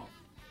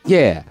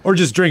 Yeah. Or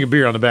just drink a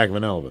beer on the back of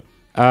an elephant.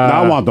 No,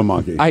 I want the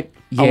monkey. I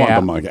want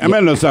the monkey. I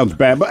mean, that sounds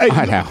bad, but hey,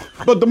 I know.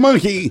 But the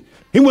monkey,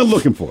 he went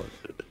looking for it.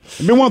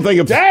 It'd be one thing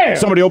if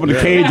somebody opened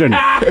a cage and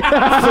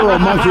threw a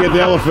monkey at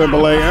the elephant,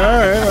 but like, all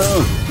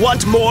right.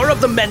 Want more of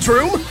The Men's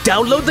Room?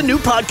 Download the new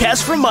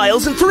podcast from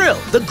Miles and Thrill,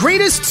 The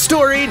Greatest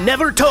Story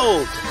Never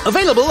Told.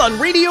 Available on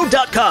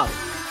radio.com.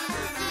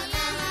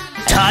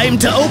 Time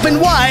to open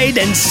wide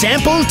and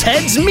sample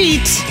Ted's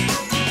meat.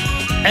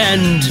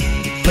 And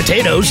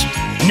potatoes.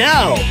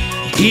 Now,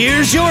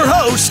 here's your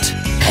host,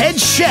 head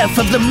chef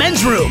of The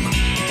Men's Room,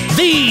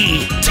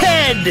 the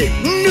Ted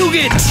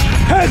Nugent.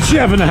 Head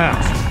chef in the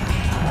house.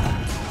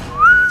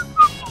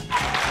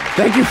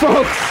 Thank you,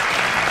 folks.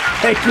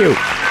 Thank you.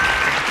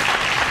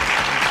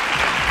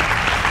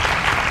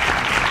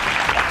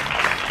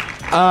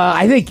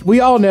 I think we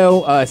all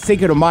know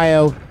Cinco de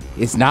Mayo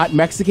is not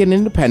Mexican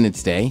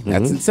Independence Day.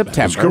 That's in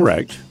September. That's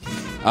correct.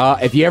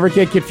 If you ever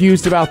get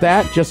confused about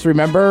that, just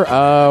remember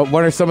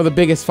what are some of the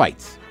biggest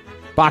fights?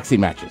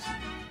 Boxing matches.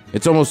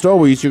 It's almost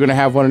always you're going to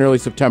have one in early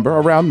September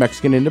around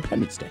Mexican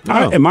Independence Day.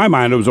 In my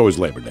mind, it was always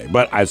Labor Day,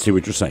 but I see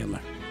what you're saying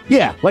there.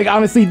 Yeah, like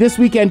honestly, this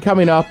weekend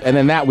coming up, and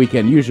then that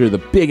weekend, usually the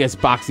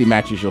biggest boxing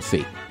matches you'll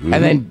see.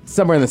 And then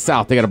somewhere in the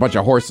South, they got a bunch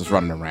of horses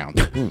running around.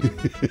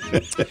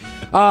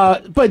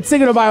 But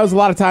Cinco de Mayo is a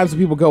lot of times when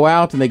people go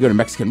out and they go to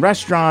Mexican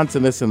restaurants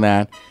and this and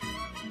that.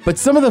 But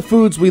some of the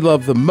foods we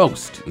love the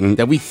most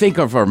that we think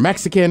of are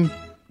Mexican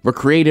were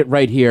created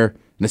right here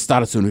in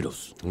Estados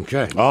Unidos.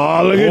 Okay.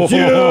 Oh, look at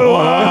you.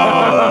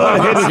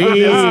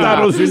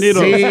 Estados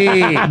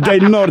Unidos de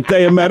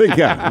Norte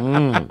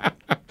America.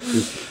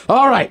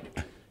 All right.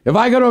 If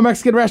I go to a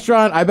Mexican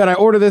restaurant, I bet I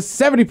order this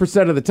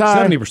 70% of the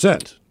time.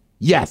 70%.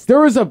 Yes, there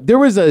was a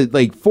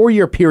like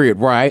 4-year period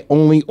where I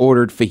only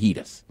ordered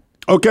fajitas.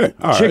 Okay,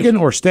 all right. Chicken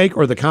or steak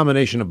or the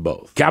combination of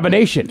both?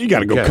 Combination. You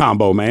got to go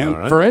combo,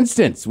 man. For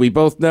instance, we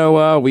both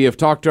know we have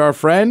talked to our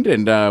friend,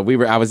 and I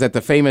was at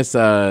the famous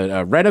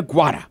Red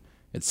Aguada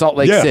at Salt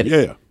Lake City.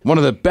 Yeah. One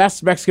of the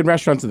best Mexican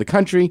restaurants in the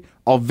country,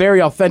 all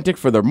very authentic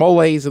for their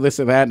moles and this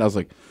and that. And I was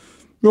like,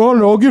 I don't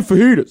know, I'll get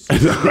fajitas.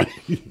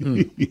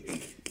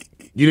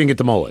 You didn't get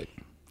the mole.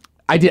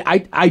 I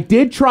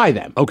did try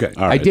them. Okay.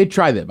 I did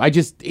try them.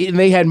 And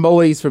they had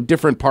moles from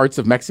different parts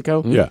of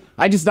Mexico. Yeah.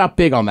 I just not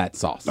big on that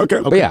sauce. Okay.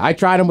 But yeah, I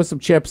tried them with some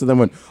chips and then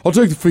went, I'll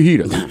take the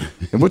fajitas.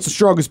 And what's the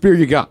strongest beer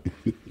you got?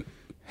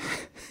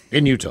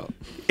 In Utah.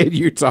 In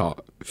Utah.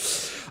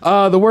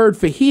 The word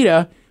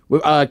fajita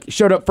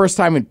showed up first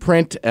time in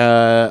print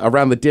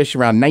around the dish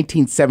around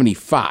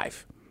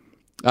 1975.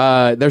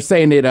 They're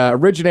saying it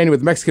originated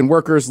with Mexican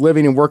workers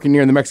living and working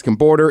near the Mexican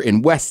border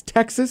in West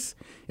Texas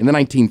in the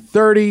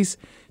 1930s.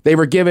 They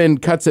were given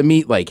cuts of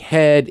meat like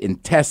head,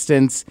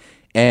 intestines,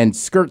 and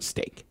skirt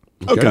steak.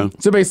 Okay.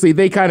 So basically,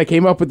 they kind of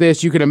came up with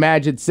this. You can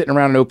imagine sitting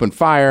around an open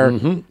fire.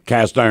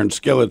 Cast iron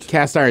skillet.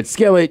 Cast iron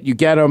skillet. You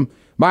get them.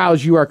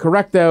 Miles, you are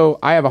correct, though.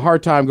 I have a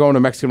hard time going to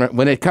Mexican.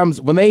 When they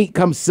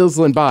come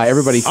sizzling by,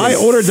 everybody says, I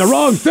ordered the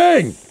wrong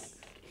thing.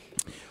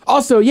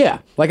 Also, yeah.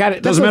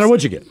 Doesn't matter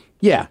what you get.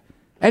 Yeah.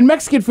 And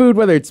Mexican food,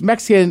 whether it's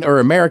Mexican or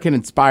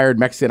American-inspired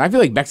Mexican, I feel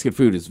like Mexican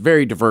food is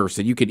very diverse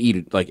and you can eat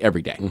it like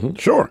every day.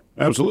 Sure.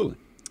 Absolutely.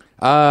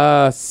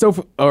 I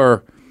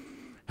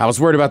was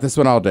worried about this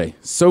one all day.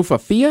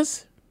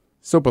 Sopapillas?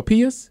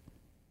 Sopapillas?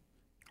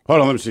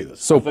 Hold on, let me see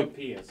this.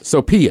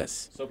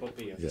 Sopapillas.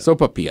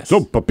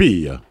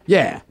 Sopapilla.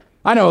 Yeah.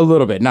 I know a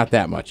little bit, not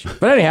that much.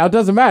 But anyhow, it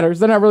doesn't matter.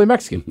 They're not really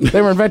Mexican.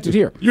 They were invented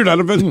here. You're not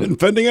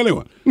offending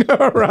anyone.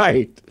 All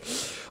right.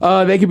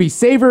 They can be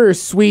savory or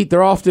sweet.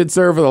 They're often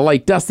served with a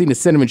light dusting of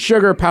cinnamon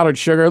sugar, powdered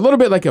sugar, a little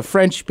bit like a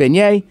French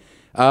beignet,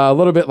 a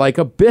little bit like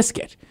a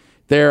biscuit.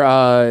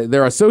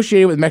 They're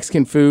associated with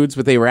Mexican foods,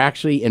 but they were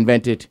actually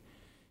invented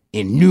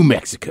in New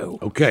Mexico.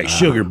 Okay,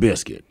 sugar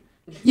biscuit.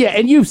 Yeah,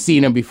 and you've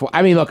seen them before.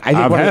 I mean, look, I think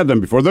I've had them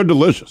before. They're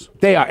delicious.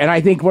 They are, and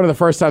I think one of the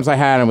first times I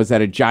had them was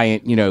at a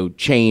giant,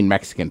 chain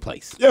Mexican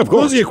place. Yeah, of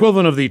course. What's the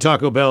equivalent of the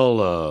Taco Bell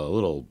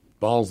little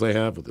balls they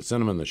have with the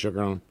cinnamon and the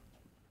sugar on them?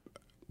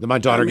 That my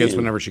daughter gets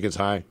whenever she gets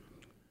high.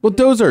 Well,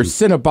 those are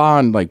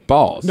Cinnabon like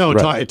balls. No,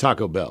 right?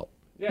 Taco Bell.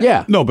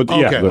 Yeah. No, but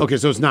Okay,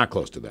 so it's not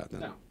close to that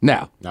then.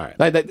 No. All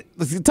right.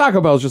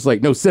 Taco Bell's just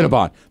like, no,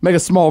 Cinnabon. Make a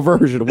small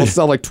version. We'll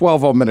sell like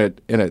 12 of them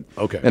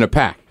in a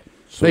pack.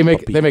 They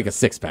make a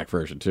 6-pack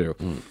version too.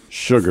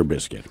 Sugar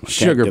biscuit.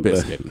 Sugar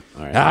biscuit.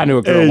 All right. I knew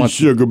a girl once.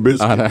 Sugar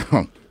biscuit. I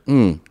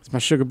know. Is my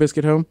sugar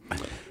biscuit home?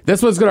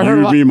 This one's gonna hurt a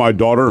You lot. mean my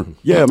daughter?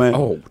 Yeah, man.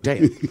 Oh,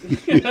 damn.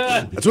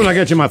 That's when I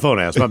got you my phone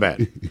ass. My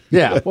bad.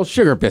 Yeah. Well,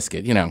 sugar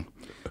biscuit. You know.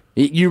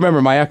 You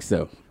remember my ex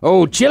though?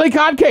 Oh, chili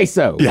con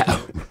queso.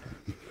 Yeah.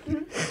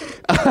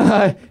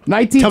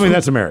 19. Tell me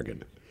that's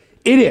American.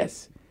 It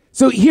is.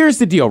 So here's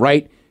the deal,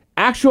 right?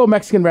 Actual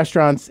Mexican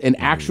restaurants and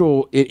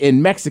actual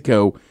in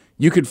Mexico,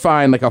 you could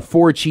find like a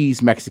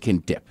 4-cheese Mexican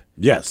dip.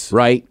 Yes.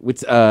 Right?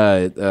 With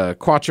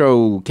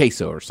cuatro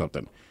queso or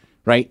something.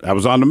 Right? That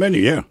was on the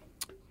menu, yeah.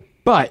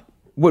 But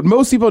what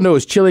most people know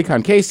is chili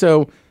con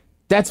queso.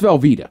 That's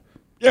Velveeta.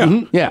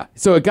 Yeah. Yeah.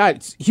 So it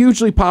got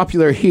hugely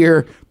popular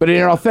here, but in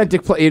an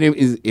authentic place,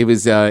 it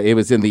was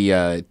in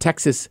the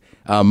Texas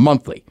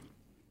Monthly.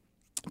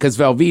 Because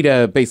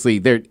Velveeta, basically,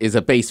 there is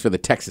a base for the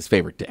Texas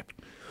favorite dip.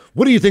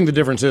 What do you think the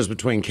difference is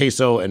between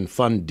queso and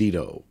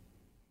fundido?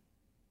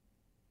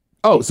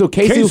 Oh, so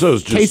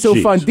Queso's just queso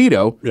cheese.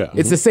 fundido. Yeah.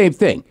 It's the same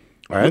thing.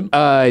 All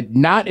right.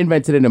 Not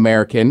invented in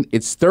American.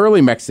 It's thoroughly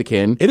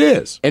Mexican. It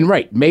is. And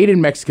made in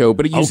Mexico,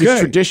 but it uses Okay.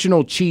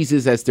 traditional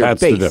cheeses as their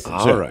That's base. the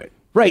difference. All right.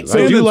 Right.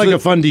 So I do like a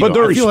fundido. But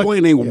they're I feel like-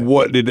 explaining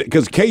what it,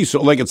 because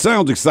queso, like it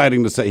sounds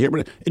exciting to say here,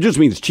 but it just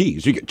means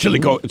cheese. You get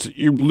chili,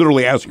 you're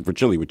literally asking for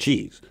chili with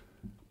cheese.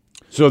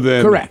 So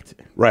then, Correct.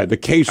 Right. The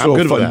queso I'm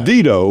good with that.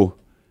 fundido,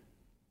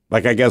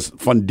 like I guess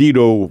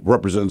fundido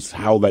represents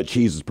how that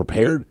cheese is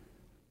prepared.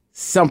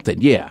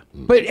 Something, yeah.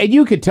 And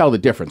you could tell the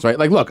difference, right?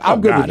 Like, look,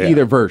 I'm good God, with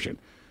either version,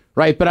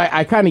 right? But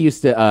I kind of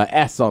used to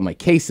S on like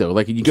queso.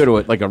 Like, you go to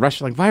a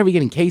restaurant, like, why are we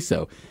getting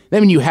queso?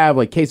 Then when you have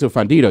like queso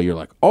fundido, you're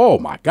like, oh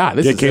my god,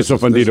 this Get is queso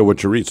fundido with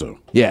chorizo.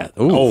 Yeah.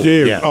 Ooh. Oh,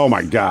 dude. yeah. Oh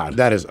my god.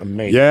 That is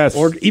amazing. Yes.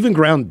 Or even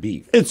ground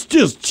beef. It's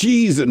just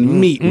cheese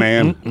and meat,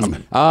 man.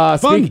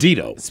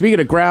 Fundido. Speaking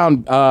of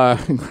ground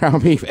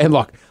beef, and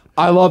look,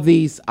 I love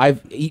these.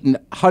 I've eaten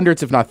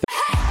hundreds, if not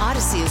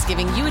Odyssey is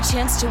giving you a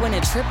chance to win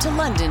a trip to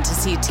London to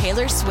see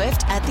Taylor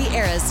Swift at the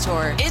Eras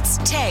Tour. It's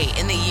Tay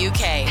in the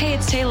UK. Hey,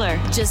 it's Taylor.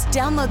 Just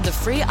download the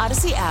free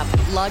Odyssey app,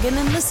 log in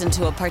and listen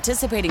to a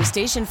participating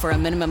station for a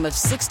minimum of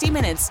 60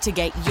 minutes to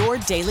get your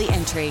daily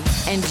entry.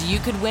 And you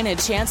could win a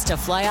chance to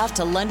fly off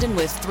to London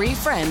with 3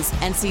 friends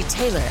and see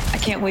Taylor. I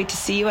can't wait to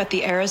see you at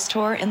the Eras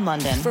Tour in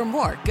London. For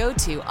more, go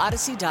to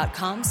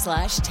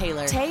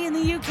odyssey.com/Taylor. Tay in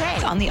the UK.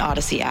 It's on the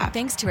Odyssey app.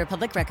 Thanks to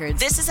Republic Records.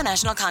 This is a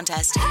national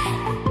contest.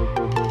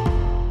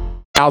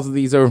 thousands of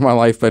these over my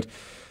life, but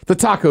the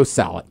taco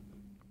salad.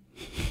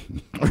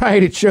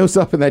 Right, it shows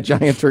up in that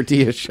giant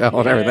tortilla shell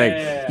and everything.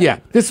 Yeah,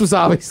 this was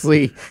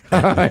obviously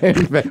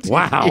invented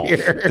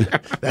here.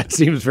 That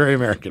seems very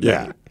American.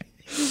 Yeah.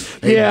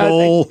 A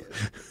bowl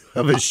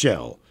of a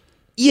shell.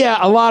 Yeah,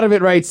 a lot of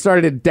it, right,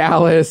 started in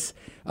Dallas,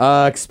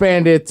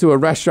 expanded to a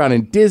restaurant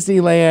in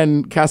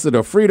Disneyland, Casa de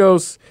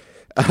Fritos.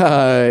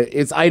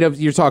 It's items,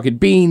 you're talking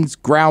beans,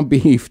 ground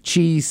beef,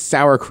 cheese,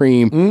 sour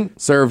cream,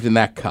 served in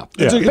that cup.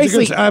 Yeah. It's a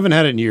Basically, good, I haven't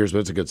had it in years, but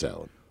it's a good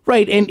salad.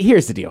 right, and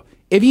here's the deal.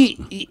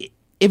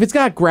 If it's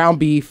got ground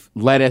beef,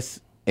 lettuce,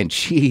 and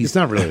cheese... It's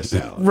not really a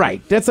salad.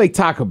 Right. That's like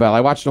Taco Bell.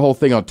 I watched the whole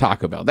thing on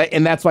Taco Bell.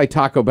 And that's why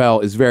Taco Bell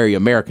is very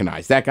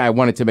Americanized. That guy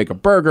wanted to make a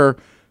burger,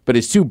 but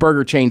his 2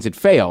 burger chains had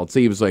failed. So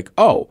he was like,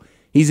 oh,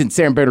 he's in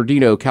San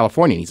Bernardino,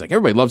 California. And he's like,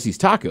 everybody loves these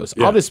tacos.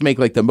 I'll just make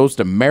like the most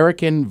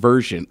American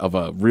version of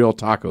a real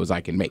tacos I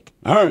can make.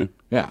 All right.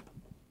 Yeah.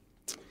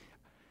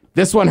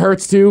 This one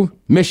hurts too.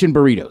 Mission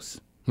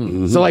burritos.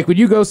 So like when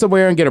you go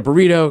somewhere and get a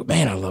burrito,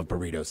 man, I love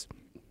burritos.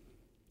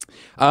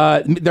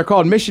 They're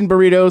called Mission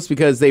burritos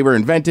because they were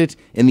invented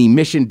in the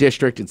Mission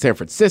District in San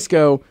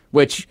Francisco,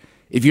 which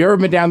if you've ever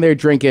been down there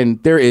drinking,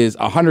 there is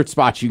 100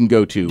 spots you can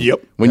go to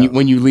when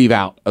you leave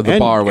out of the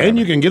bar. Or whatever. And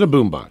you can get a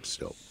boombox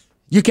still.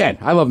 You can.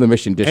 I love the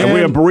Mission District. And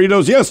we had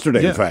burritos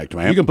yesterday, in fact,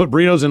 man. You can put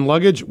burritos in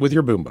luggage with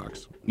your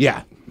boombox.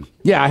 Yeah.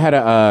 Yeah, I had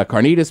a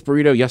carnitas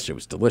burrito yesterday. It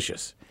was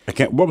delicious.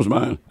 What was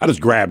mine? I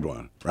just grabbed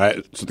one,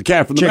 right? So the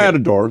cat from the Chicken.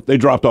 Matador, they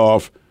dropped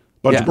off a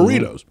bunch of Yeah.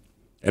 burritos.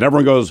 And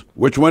everyone goes,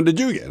 which one did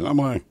you get? And I'm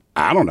like,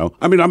 I don't know.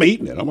 I mean, I'm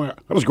eating it. I'm like,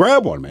 I just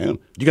grab one, man.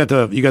 You got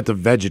the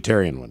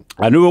vegetarian one.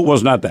 I knew it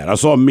was not that. I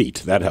saw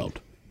meat. That helped.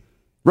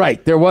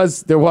 Right. There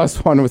was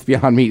one with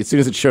Beyond Meat. As soon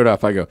as it showed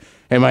up, I go,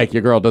 hey, Mike,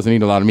 your girl doesn't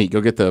eat a lot of meat. Go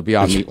get the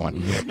Beyond Meat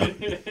one.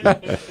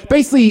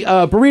 Basically,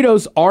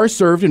 burritos are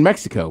served in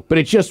Mexico, but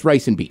it's just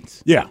rice and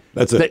beans. Yeah,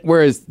 that's it.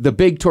 Whereas the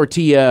big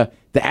tortilla,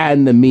 the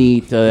add the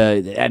meat,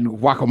 and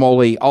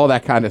guacamole, all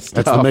that kind of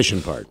stuff. That's the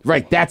mission part.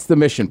 Right. That's the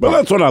mission But part.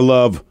 that's what I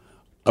love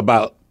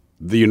about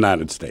the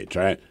United States,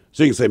 right?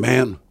 So you can say,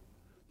 man,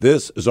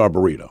 this is our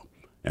burrito.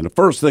 And the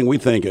first thing we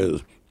think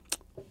is,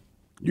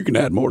 you can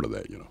add more to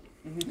that, you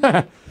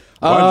know.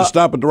 Why'd you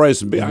stop at the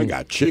rice and beans? I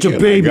got chicken. It's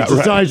a baby. I It's got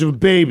the size of a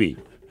baby.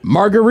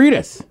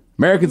 Margaritas.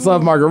 Americans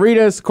love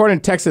margaritas. According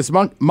to Texas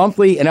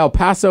Monthly, an El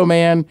Paso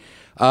man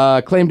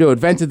claimed to have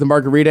invented the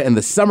margarita in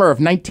the summer of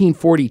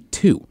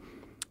 1942.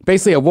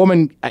 Basically, a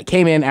woman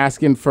came in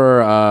asking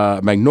for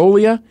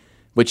Magnolia,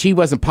 which he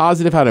wasn't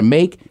positive how to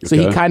make, so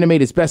he kind of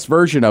made his best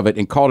version of it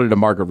and called it a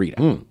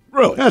margarita.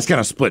 Really? That's kind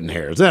of splitting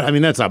hairs.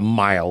 That's a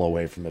mile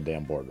away from the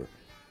damn border.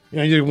 You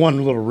know, you one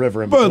little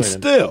river in between. But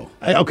still.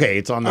 Okay,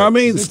 it's on the... I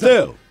mean,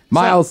 still.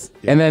 Miles,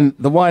 and then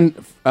the one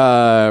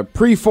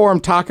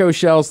preformed taco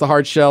shells, the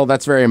hard shell,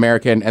 that's very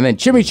American, and then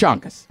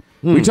chimichangas.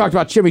 We talked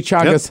about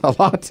chimichangas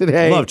a lot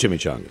today. Love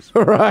chimichangas.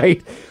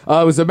 Right.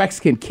 It was a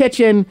Mexican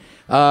kitchen.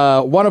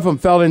 One of them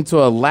fell into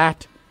a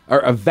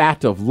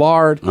vat of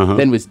lard,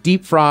 then was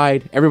deep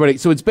fried.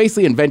 So it's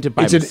basically invented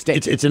by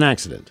mistake. It's an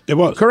accident. It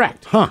was.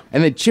 Correct.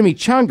 And then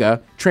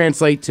chimichanga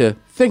translate to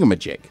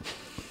thingamajig.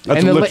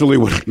 That's literally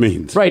what it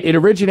means. Right. It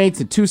originates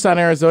in Tucson,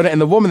 Arizona,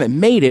 and the woman that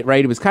made it,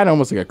 right, it was kind of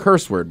almost like a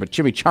curse word, but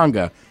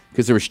chimichanga,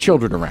 because there was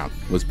children around,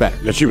 was better.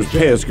 And she was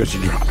pissed because she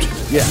dropped it.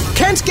 Yeah.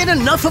 Can't get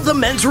enough of the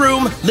Men's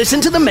Room? Listen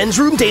to the Men's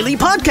Room Daily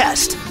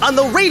Podcast on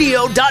the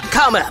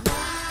radio.com app.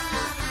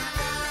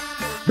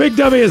 Big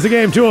W is the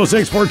game,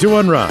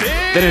 206-421-RON.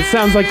 Then it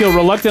sounds like you'll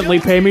reluctantly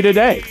pay me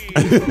today.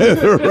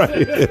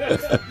 Right.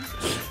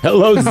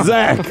 Hello,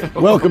 Zach.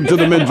 Welcome to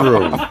the Men's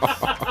Room.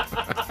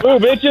 Boo,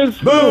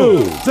 bitches.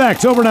 Boo. Zach,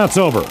 sober, not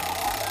sober?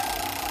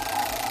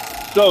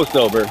 So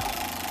sober.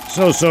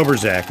 So sober,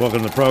 Zach.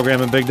 Welcome to the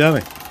program and Big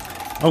Dummy.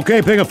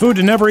 Okay, pick a food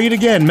to never eat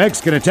again.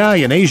 Mexican,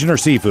 Italian, Asian, or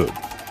seafood?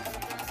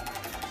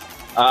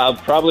 I'll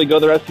probably go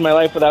the rest of my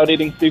life without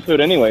eating seafood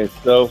anyways,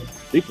 so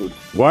seafood.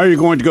 Why are you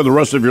going to go the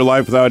rest of your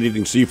life without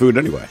eating seafood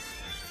anyway?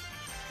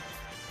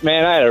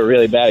 Man, I had a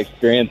really bad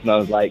experience when I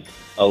was like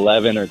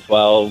 11 or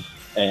 12,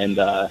 and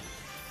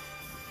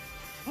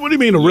what do you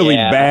mean a really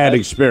bad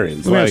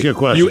experience? Let me ask you a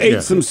question. You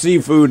ate some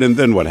seafood, and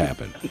then what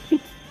happened?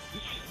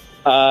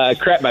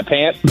 Crap my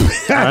pants.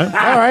 All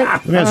right.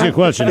 Let me ask you a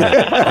question.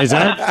 Hey,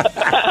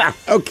 Zach?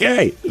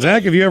 Okay.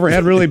 Zach, have you ever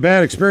had really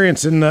bad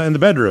experience in the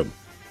bedroom?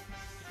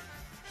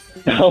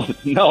 No,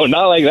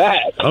 not like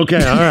that.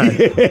 Okay, all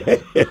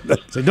right.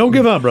 So don't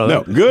give up, brother.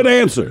 No, good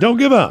answer. Don't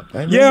give up.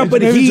 Yeah,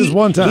 but maybe just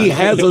one time. he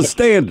has a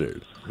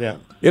standard. Yeah.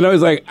 You know,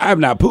 he's like, I've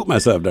not pooped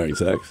myself during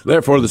sex.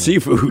 Therefore, the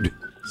seafood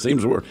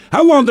seems worse.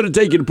 How long did it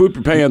take you to poop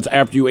your pants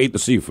after you ate the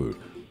seafood?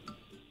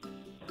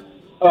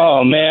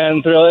 Oh,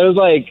 man, Thrill. It was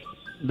like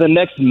the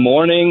next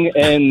morning,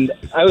 and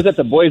I was at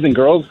the Boys and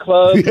Girls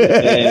Club,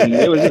 and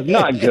it was just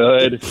not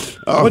good.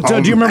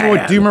 Do you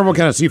remember what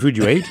kind of seafood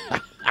you ate?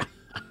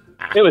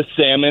 It was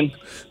salmon.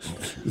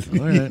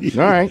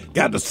 All right.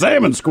 Got the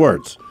salmon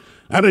squirts.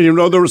 I didn't even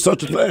know there was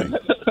such a thing.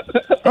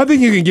 I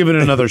think you can give it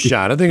another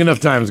shot. I think enough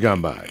time's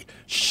gone by.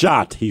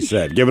 Shot, he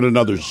said. Give it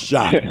another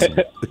shot.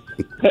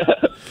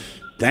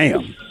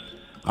 Damn.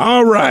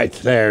 All right,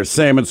 there,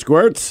 salmon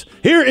squirts.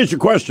 Here is your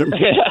question.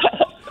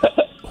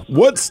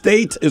 What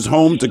state is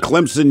home to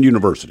Clemson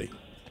University?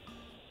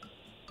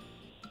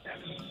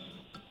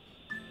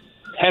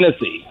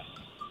 Tennessee.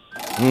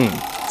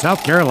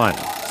 South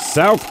Carolina.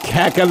 South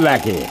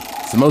Kakalaki.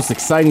 It's the most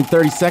exciting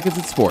 30 seconds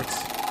in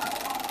sports.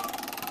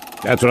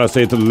 That's what I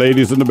say to the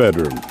ladies in the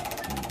bedroom.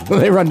 When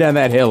they run down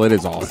that hill, it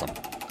is awesome.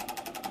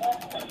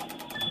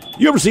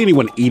 You ever see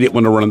anyone eat it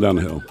when they're running down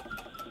the hill?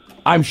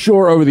 I'm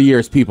sure over the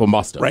years people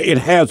must have. Right, it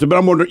has, but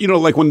I'm wondering, you know,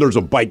 like when there's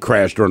a bike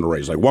crash during the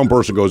race, like one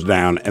person goes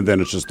down and then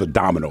it's just the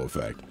domino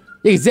effect.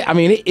 I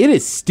mean, it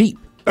is steep.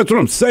 That's what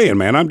I'm saying,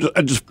 man. I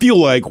just feel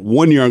like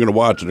 1 year I'm going to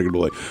watch it, they're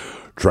going to be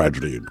like,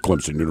 tragedy at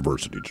Clemson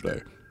University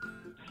today.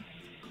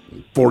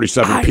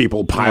 47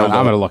 people piled up.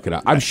 I'm going to look it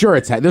up. I'm sure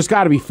there's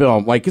got to be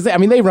film. Like, because, I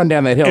mean, they run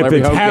down that hill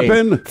every home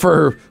game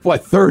for,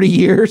 30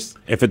 years?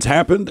 If it's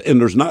happened and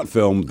there's not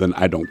film, then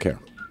I don't care.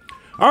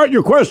 All right,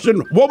 your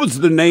question. What was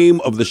the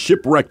name of the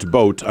shipwrecked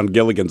boat on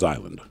Gilligan's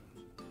Island?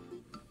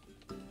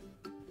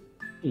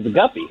 The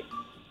Guppy.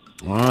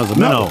 Oh, the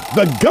minnow.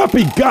 The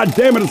Guppy,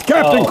 goddammit, it's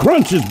Captain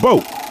Crunch's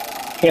boat.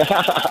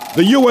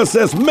 The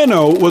USS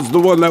Minnow was the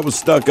one that was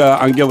stuck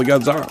on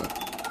Gilligan's Island.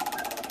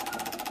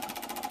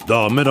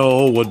 The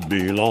minnow would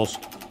be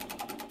lost.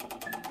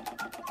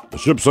 The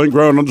ship sank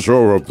ground on the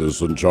shore of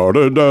this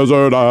uncharted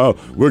desert isle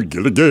with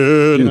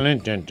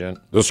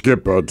Gilligan, the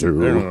skipper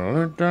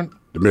too,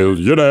 the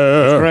millionaire,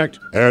 that's correct,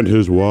 and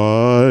his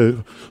wife,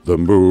 the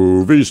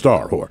movie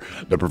star whore,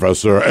 the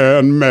professor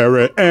and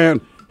Mary Ann,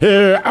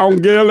 here on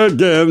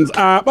Gilligan's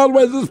Isle. By the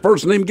way, is his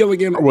first name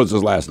Gilligan or was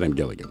his last name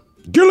Gilligan?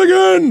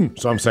 Gilligan!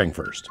 So I'm saying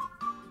first.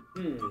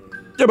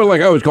 Yeah, but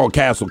like I always call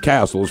Castle,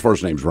 his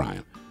first name's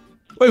Ryan.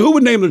 Like, who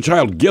would name their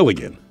child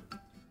Gilligan?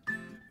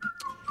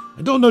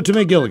 I don't know too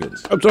many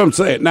Gilligans. That's what I'm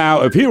saying.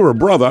 Now, if he were a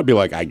brother, I'd be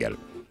like, I get it.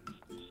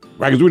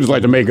 Right, because we just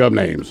like to make up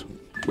names.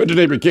 What'd you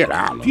name your kid?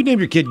 I don't know. If you name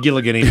your kid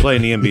Gilligan, he'd play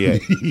in the NBA.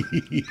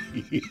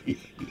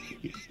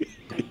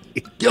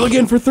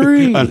 Gilligan for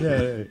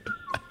 3.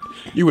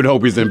 You would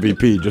hope he's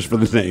MVP just for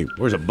the name.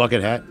 Wears a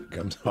bucket hat.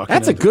 Comes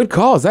That's a good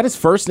call. Is that his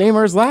first name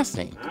or his last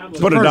name?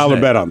 Put a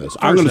dollar bet on this.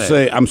 I'm going to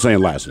say, I'm saying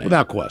last name.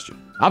 Without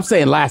question. I'm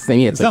saying last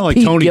name. Yeah, it's not like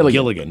Pete Tony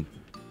Gilligan.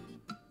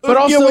 But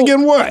also,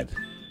 Gilligan what?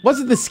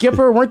 Wasn't the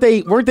skipper? Weren't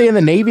they in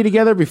the Navy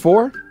together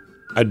before?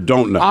 I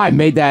don't know. I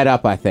made that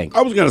up, I think.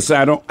 I was going to say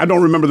I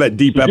don't remember that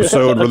deep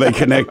episode where they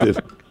connected.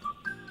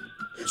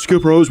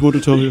 Skipper, I always wanted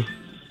to tell you.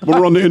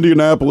 We're on the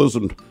Indianapolis,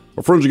 and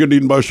our friends are getting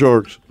eaten by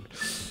sharks.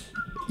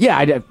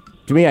 Yeah,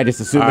 to me, I just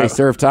assume they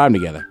serve time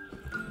together.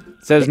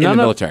 Says in the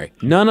military.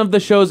 None of the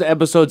show's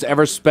episodes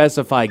ever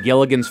specify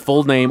Gilligan's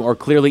full name or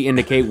clearly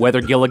indicate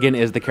whether Gilligan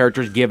is the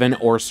character's given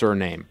or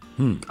surname.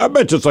 I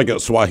bet you it's like a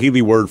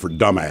Swahili word for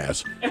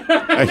dumbass.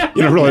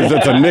 You don't realize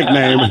that's a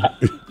nickname.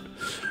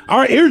 All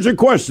right, here's your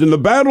question. The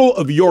Battle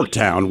of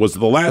Yorktown was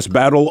the last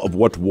battle of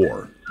what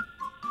war?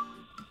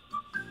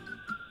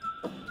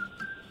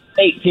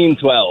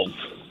 1812.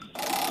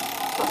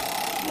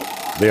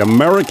 The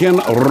American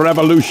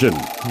Revolution.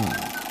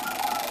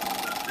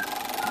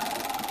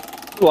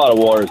 A lot of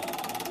wars.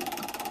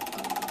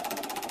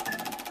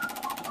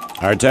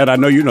 All right, Ted, I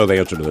know you know the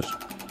answer to this.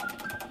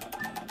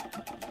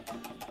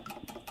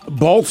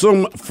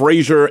 Balsam,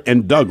 Fraser,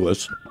 and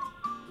Douglas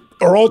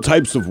are all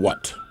types of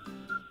what?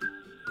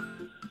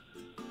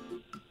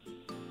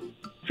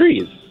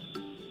 Trees.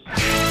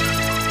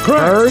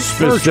 Correct.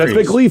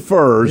 Specifically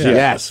furs.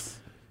 Yes.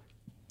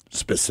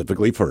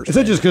 Specifically furs. Is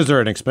that just because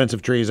they're an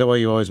expensive tree? Is that why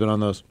you've always been on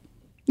those?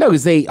 No,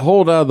 because they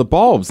hold the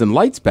bulbs and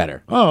lights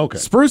better. Oh, okay.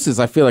 Spruces,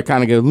 I feel like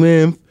kind of go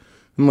limp,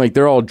 and like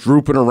they're all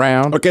drooping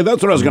around. Okay,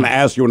 that's what I was going to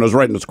ask you when I was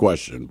writing this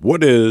question.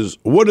 What is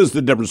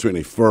the difference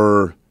between a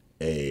fir,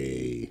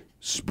 a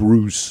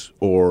spruce,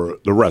 or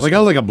the rest? Like I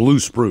like a blue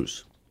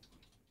spruce.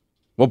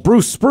 Well,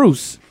 Bruce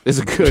Spruce was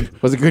a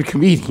good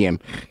comedian.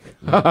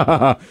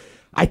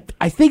 I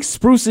think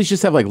spruces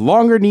just have like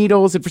longer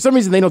needles, and for some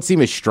reason they don't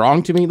seem as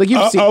strong to me. Like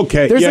you've seen,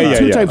 okay, there's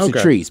two types of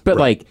trees, but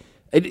like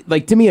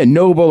to me, a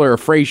noble or a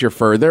Fraser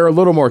fir, they're a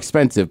little more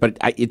expensive, but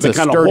it's they a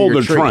kind of sturdier hold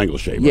their tree. triangle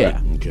shape.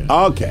 Yeah. Right?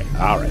 Okay.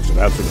 All right. So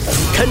that's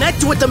what.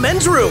 Connect with the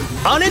Men's Room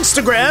on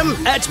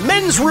Instagram at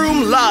Men's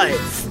Room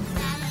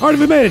Live. All right,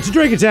 we made it to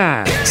drinking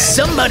time.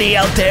 Somebody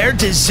out there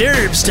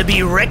deserves to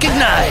be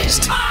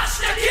recognized.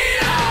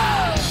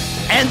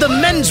 And the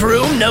Men's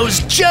Room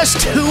knows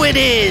just who it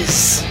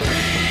is.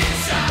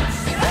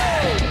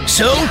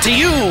 So to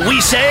you,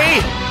 we say,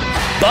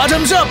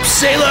 bottoms up,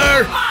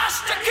 sailor.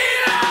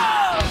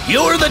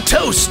 You're the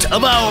toast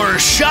of our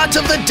shot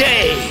of the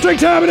day.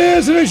 Drink time it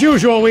is, and as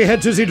usual, we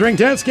head to the drink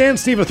desk and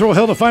Steve a Thrill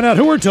Hill to find out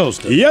who we're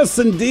toasting. Yes,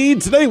 indeed.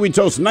 Today we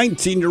toast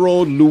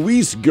 19-year-old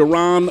Luis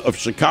Guerin of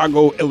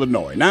Chicago,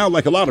 Illinois. Now,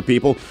 like a lot of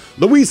people,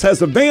 Luis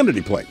has a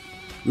vanity plate.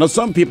 Now,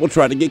 some people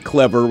try to get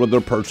clever with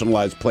their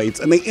personalized plates,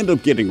 and they end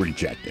up getting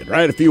rejected,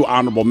 right? A few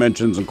honorable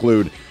mentions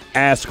include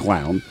Ass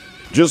Clown,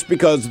 just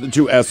because the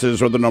two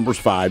S's are the numbers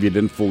 5, you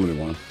didn't fool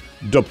anyone.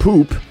 Da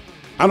Poop.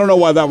 I don't know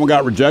why that one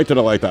got rejected.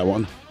 I like that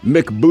one.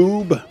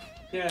 McBoob.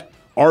 Yeah.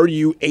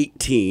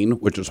 RU18,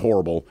 which is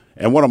horrible.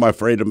 And one of my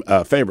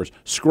favorites,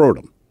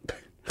 Scrotum.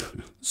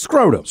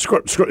 Scrotum.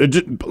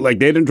 Like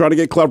they didn't try to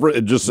get clever.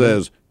 It just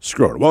says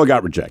scrotum. Well, it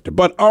got rejected.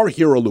 But our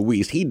hero,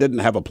 Luis, he didn't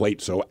have a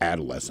plate so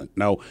adolescent.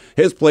 No,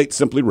 his plate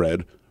simply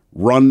read,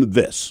 "Run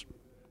this."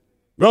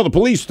 Well, the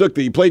police took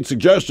the plate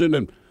suggestion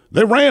and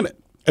they ran it.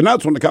 And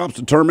that's when the cops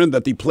determined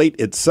that the plate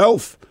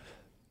itself,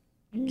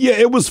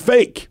 it was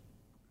fake.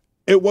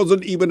 It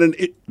wasn't even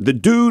the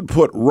dude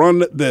put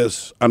 "run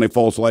this" on a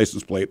false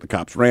license plate. The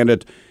cops ran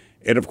it.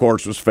 It, of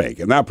course, was fake.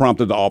 And that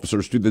prompted the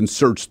officers to then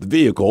search the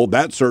vehicle.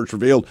 That search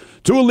revealed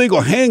 2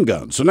 illegal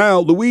handguns. So now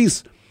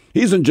Luis,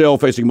 he's in jail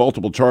facing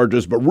multiple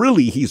charges, but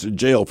really he's in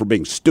jail for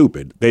being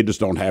stupid. They just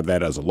don't have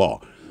that as a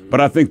law. But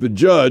I think the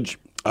judge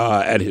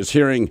at his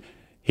hearing,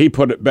 he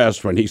put it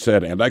best when he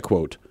said, and I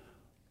quote,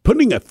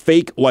 "Putting a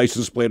fake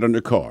license plate on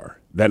your car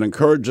that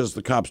encourages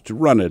the cops to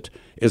run it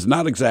is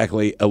not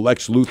exactly a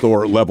Lex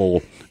Luthor level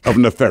of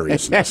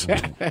nefariousness."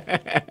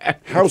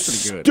 How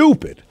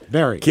stupid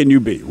can you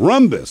be?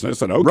 Run this. And I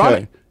said,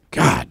 okay.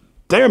 God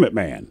damn it,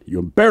 man. You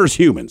embarrass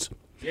humans.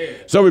 Yeah.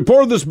 So we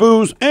pour this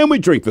booze and we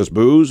drink this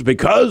booze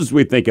because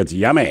we think it's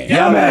yummy.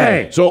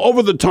 Yummy! So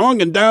over the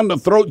tongue and down the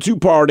throat to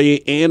party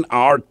in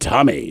our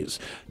tummies.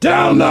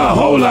 Down the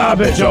hola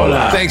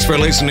bichola. Thanks for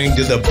listening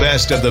to the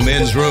Best of the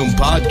Men's Room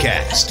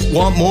podcast.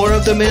 Want more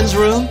of the Men's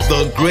Room?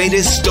 The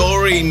greatest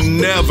story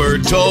never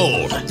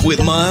told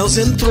with Miles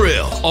and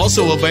Thrill.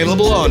 Also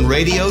available on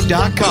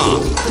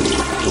radio.com.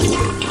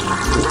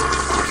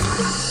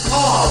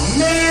 Oh,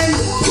 man.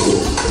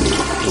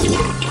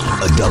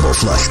 A Double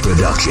Flush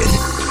production.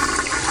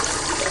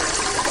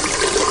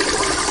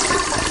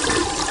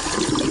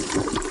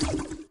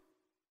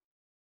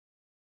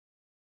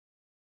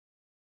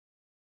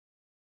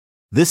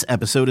 This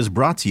episode is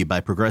brought to you by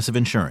Progressive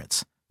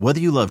Insurance. Whether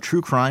you love true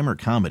crime or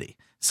comedy,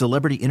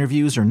 celebrity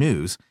interviews or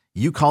news,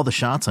 you call the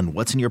shots on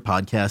what's in your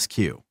podcast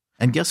queue.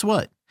 And guess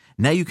what?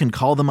 Now you can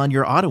call them on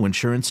your auto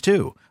insurance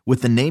too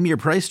with the Name Your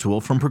Price tool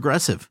from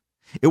Progressive.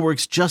 It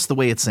works just the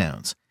way it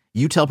sounds.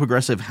 You tell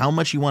Progressive how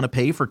much you want to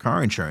pay for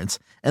car insurance,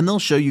 and they'll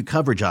show you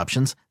coverage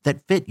options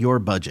that fit your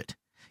budget.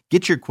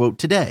 Get your quote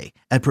today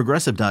at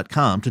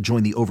Progressive.com to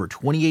join the over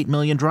 28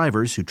 million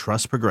drivers who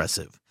trust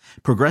Progressive.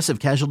 Progressive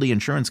Casualty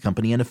Insurance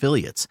Company and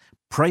Affiliates.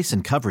 Price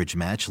and coverage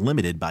match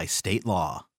limited by state law.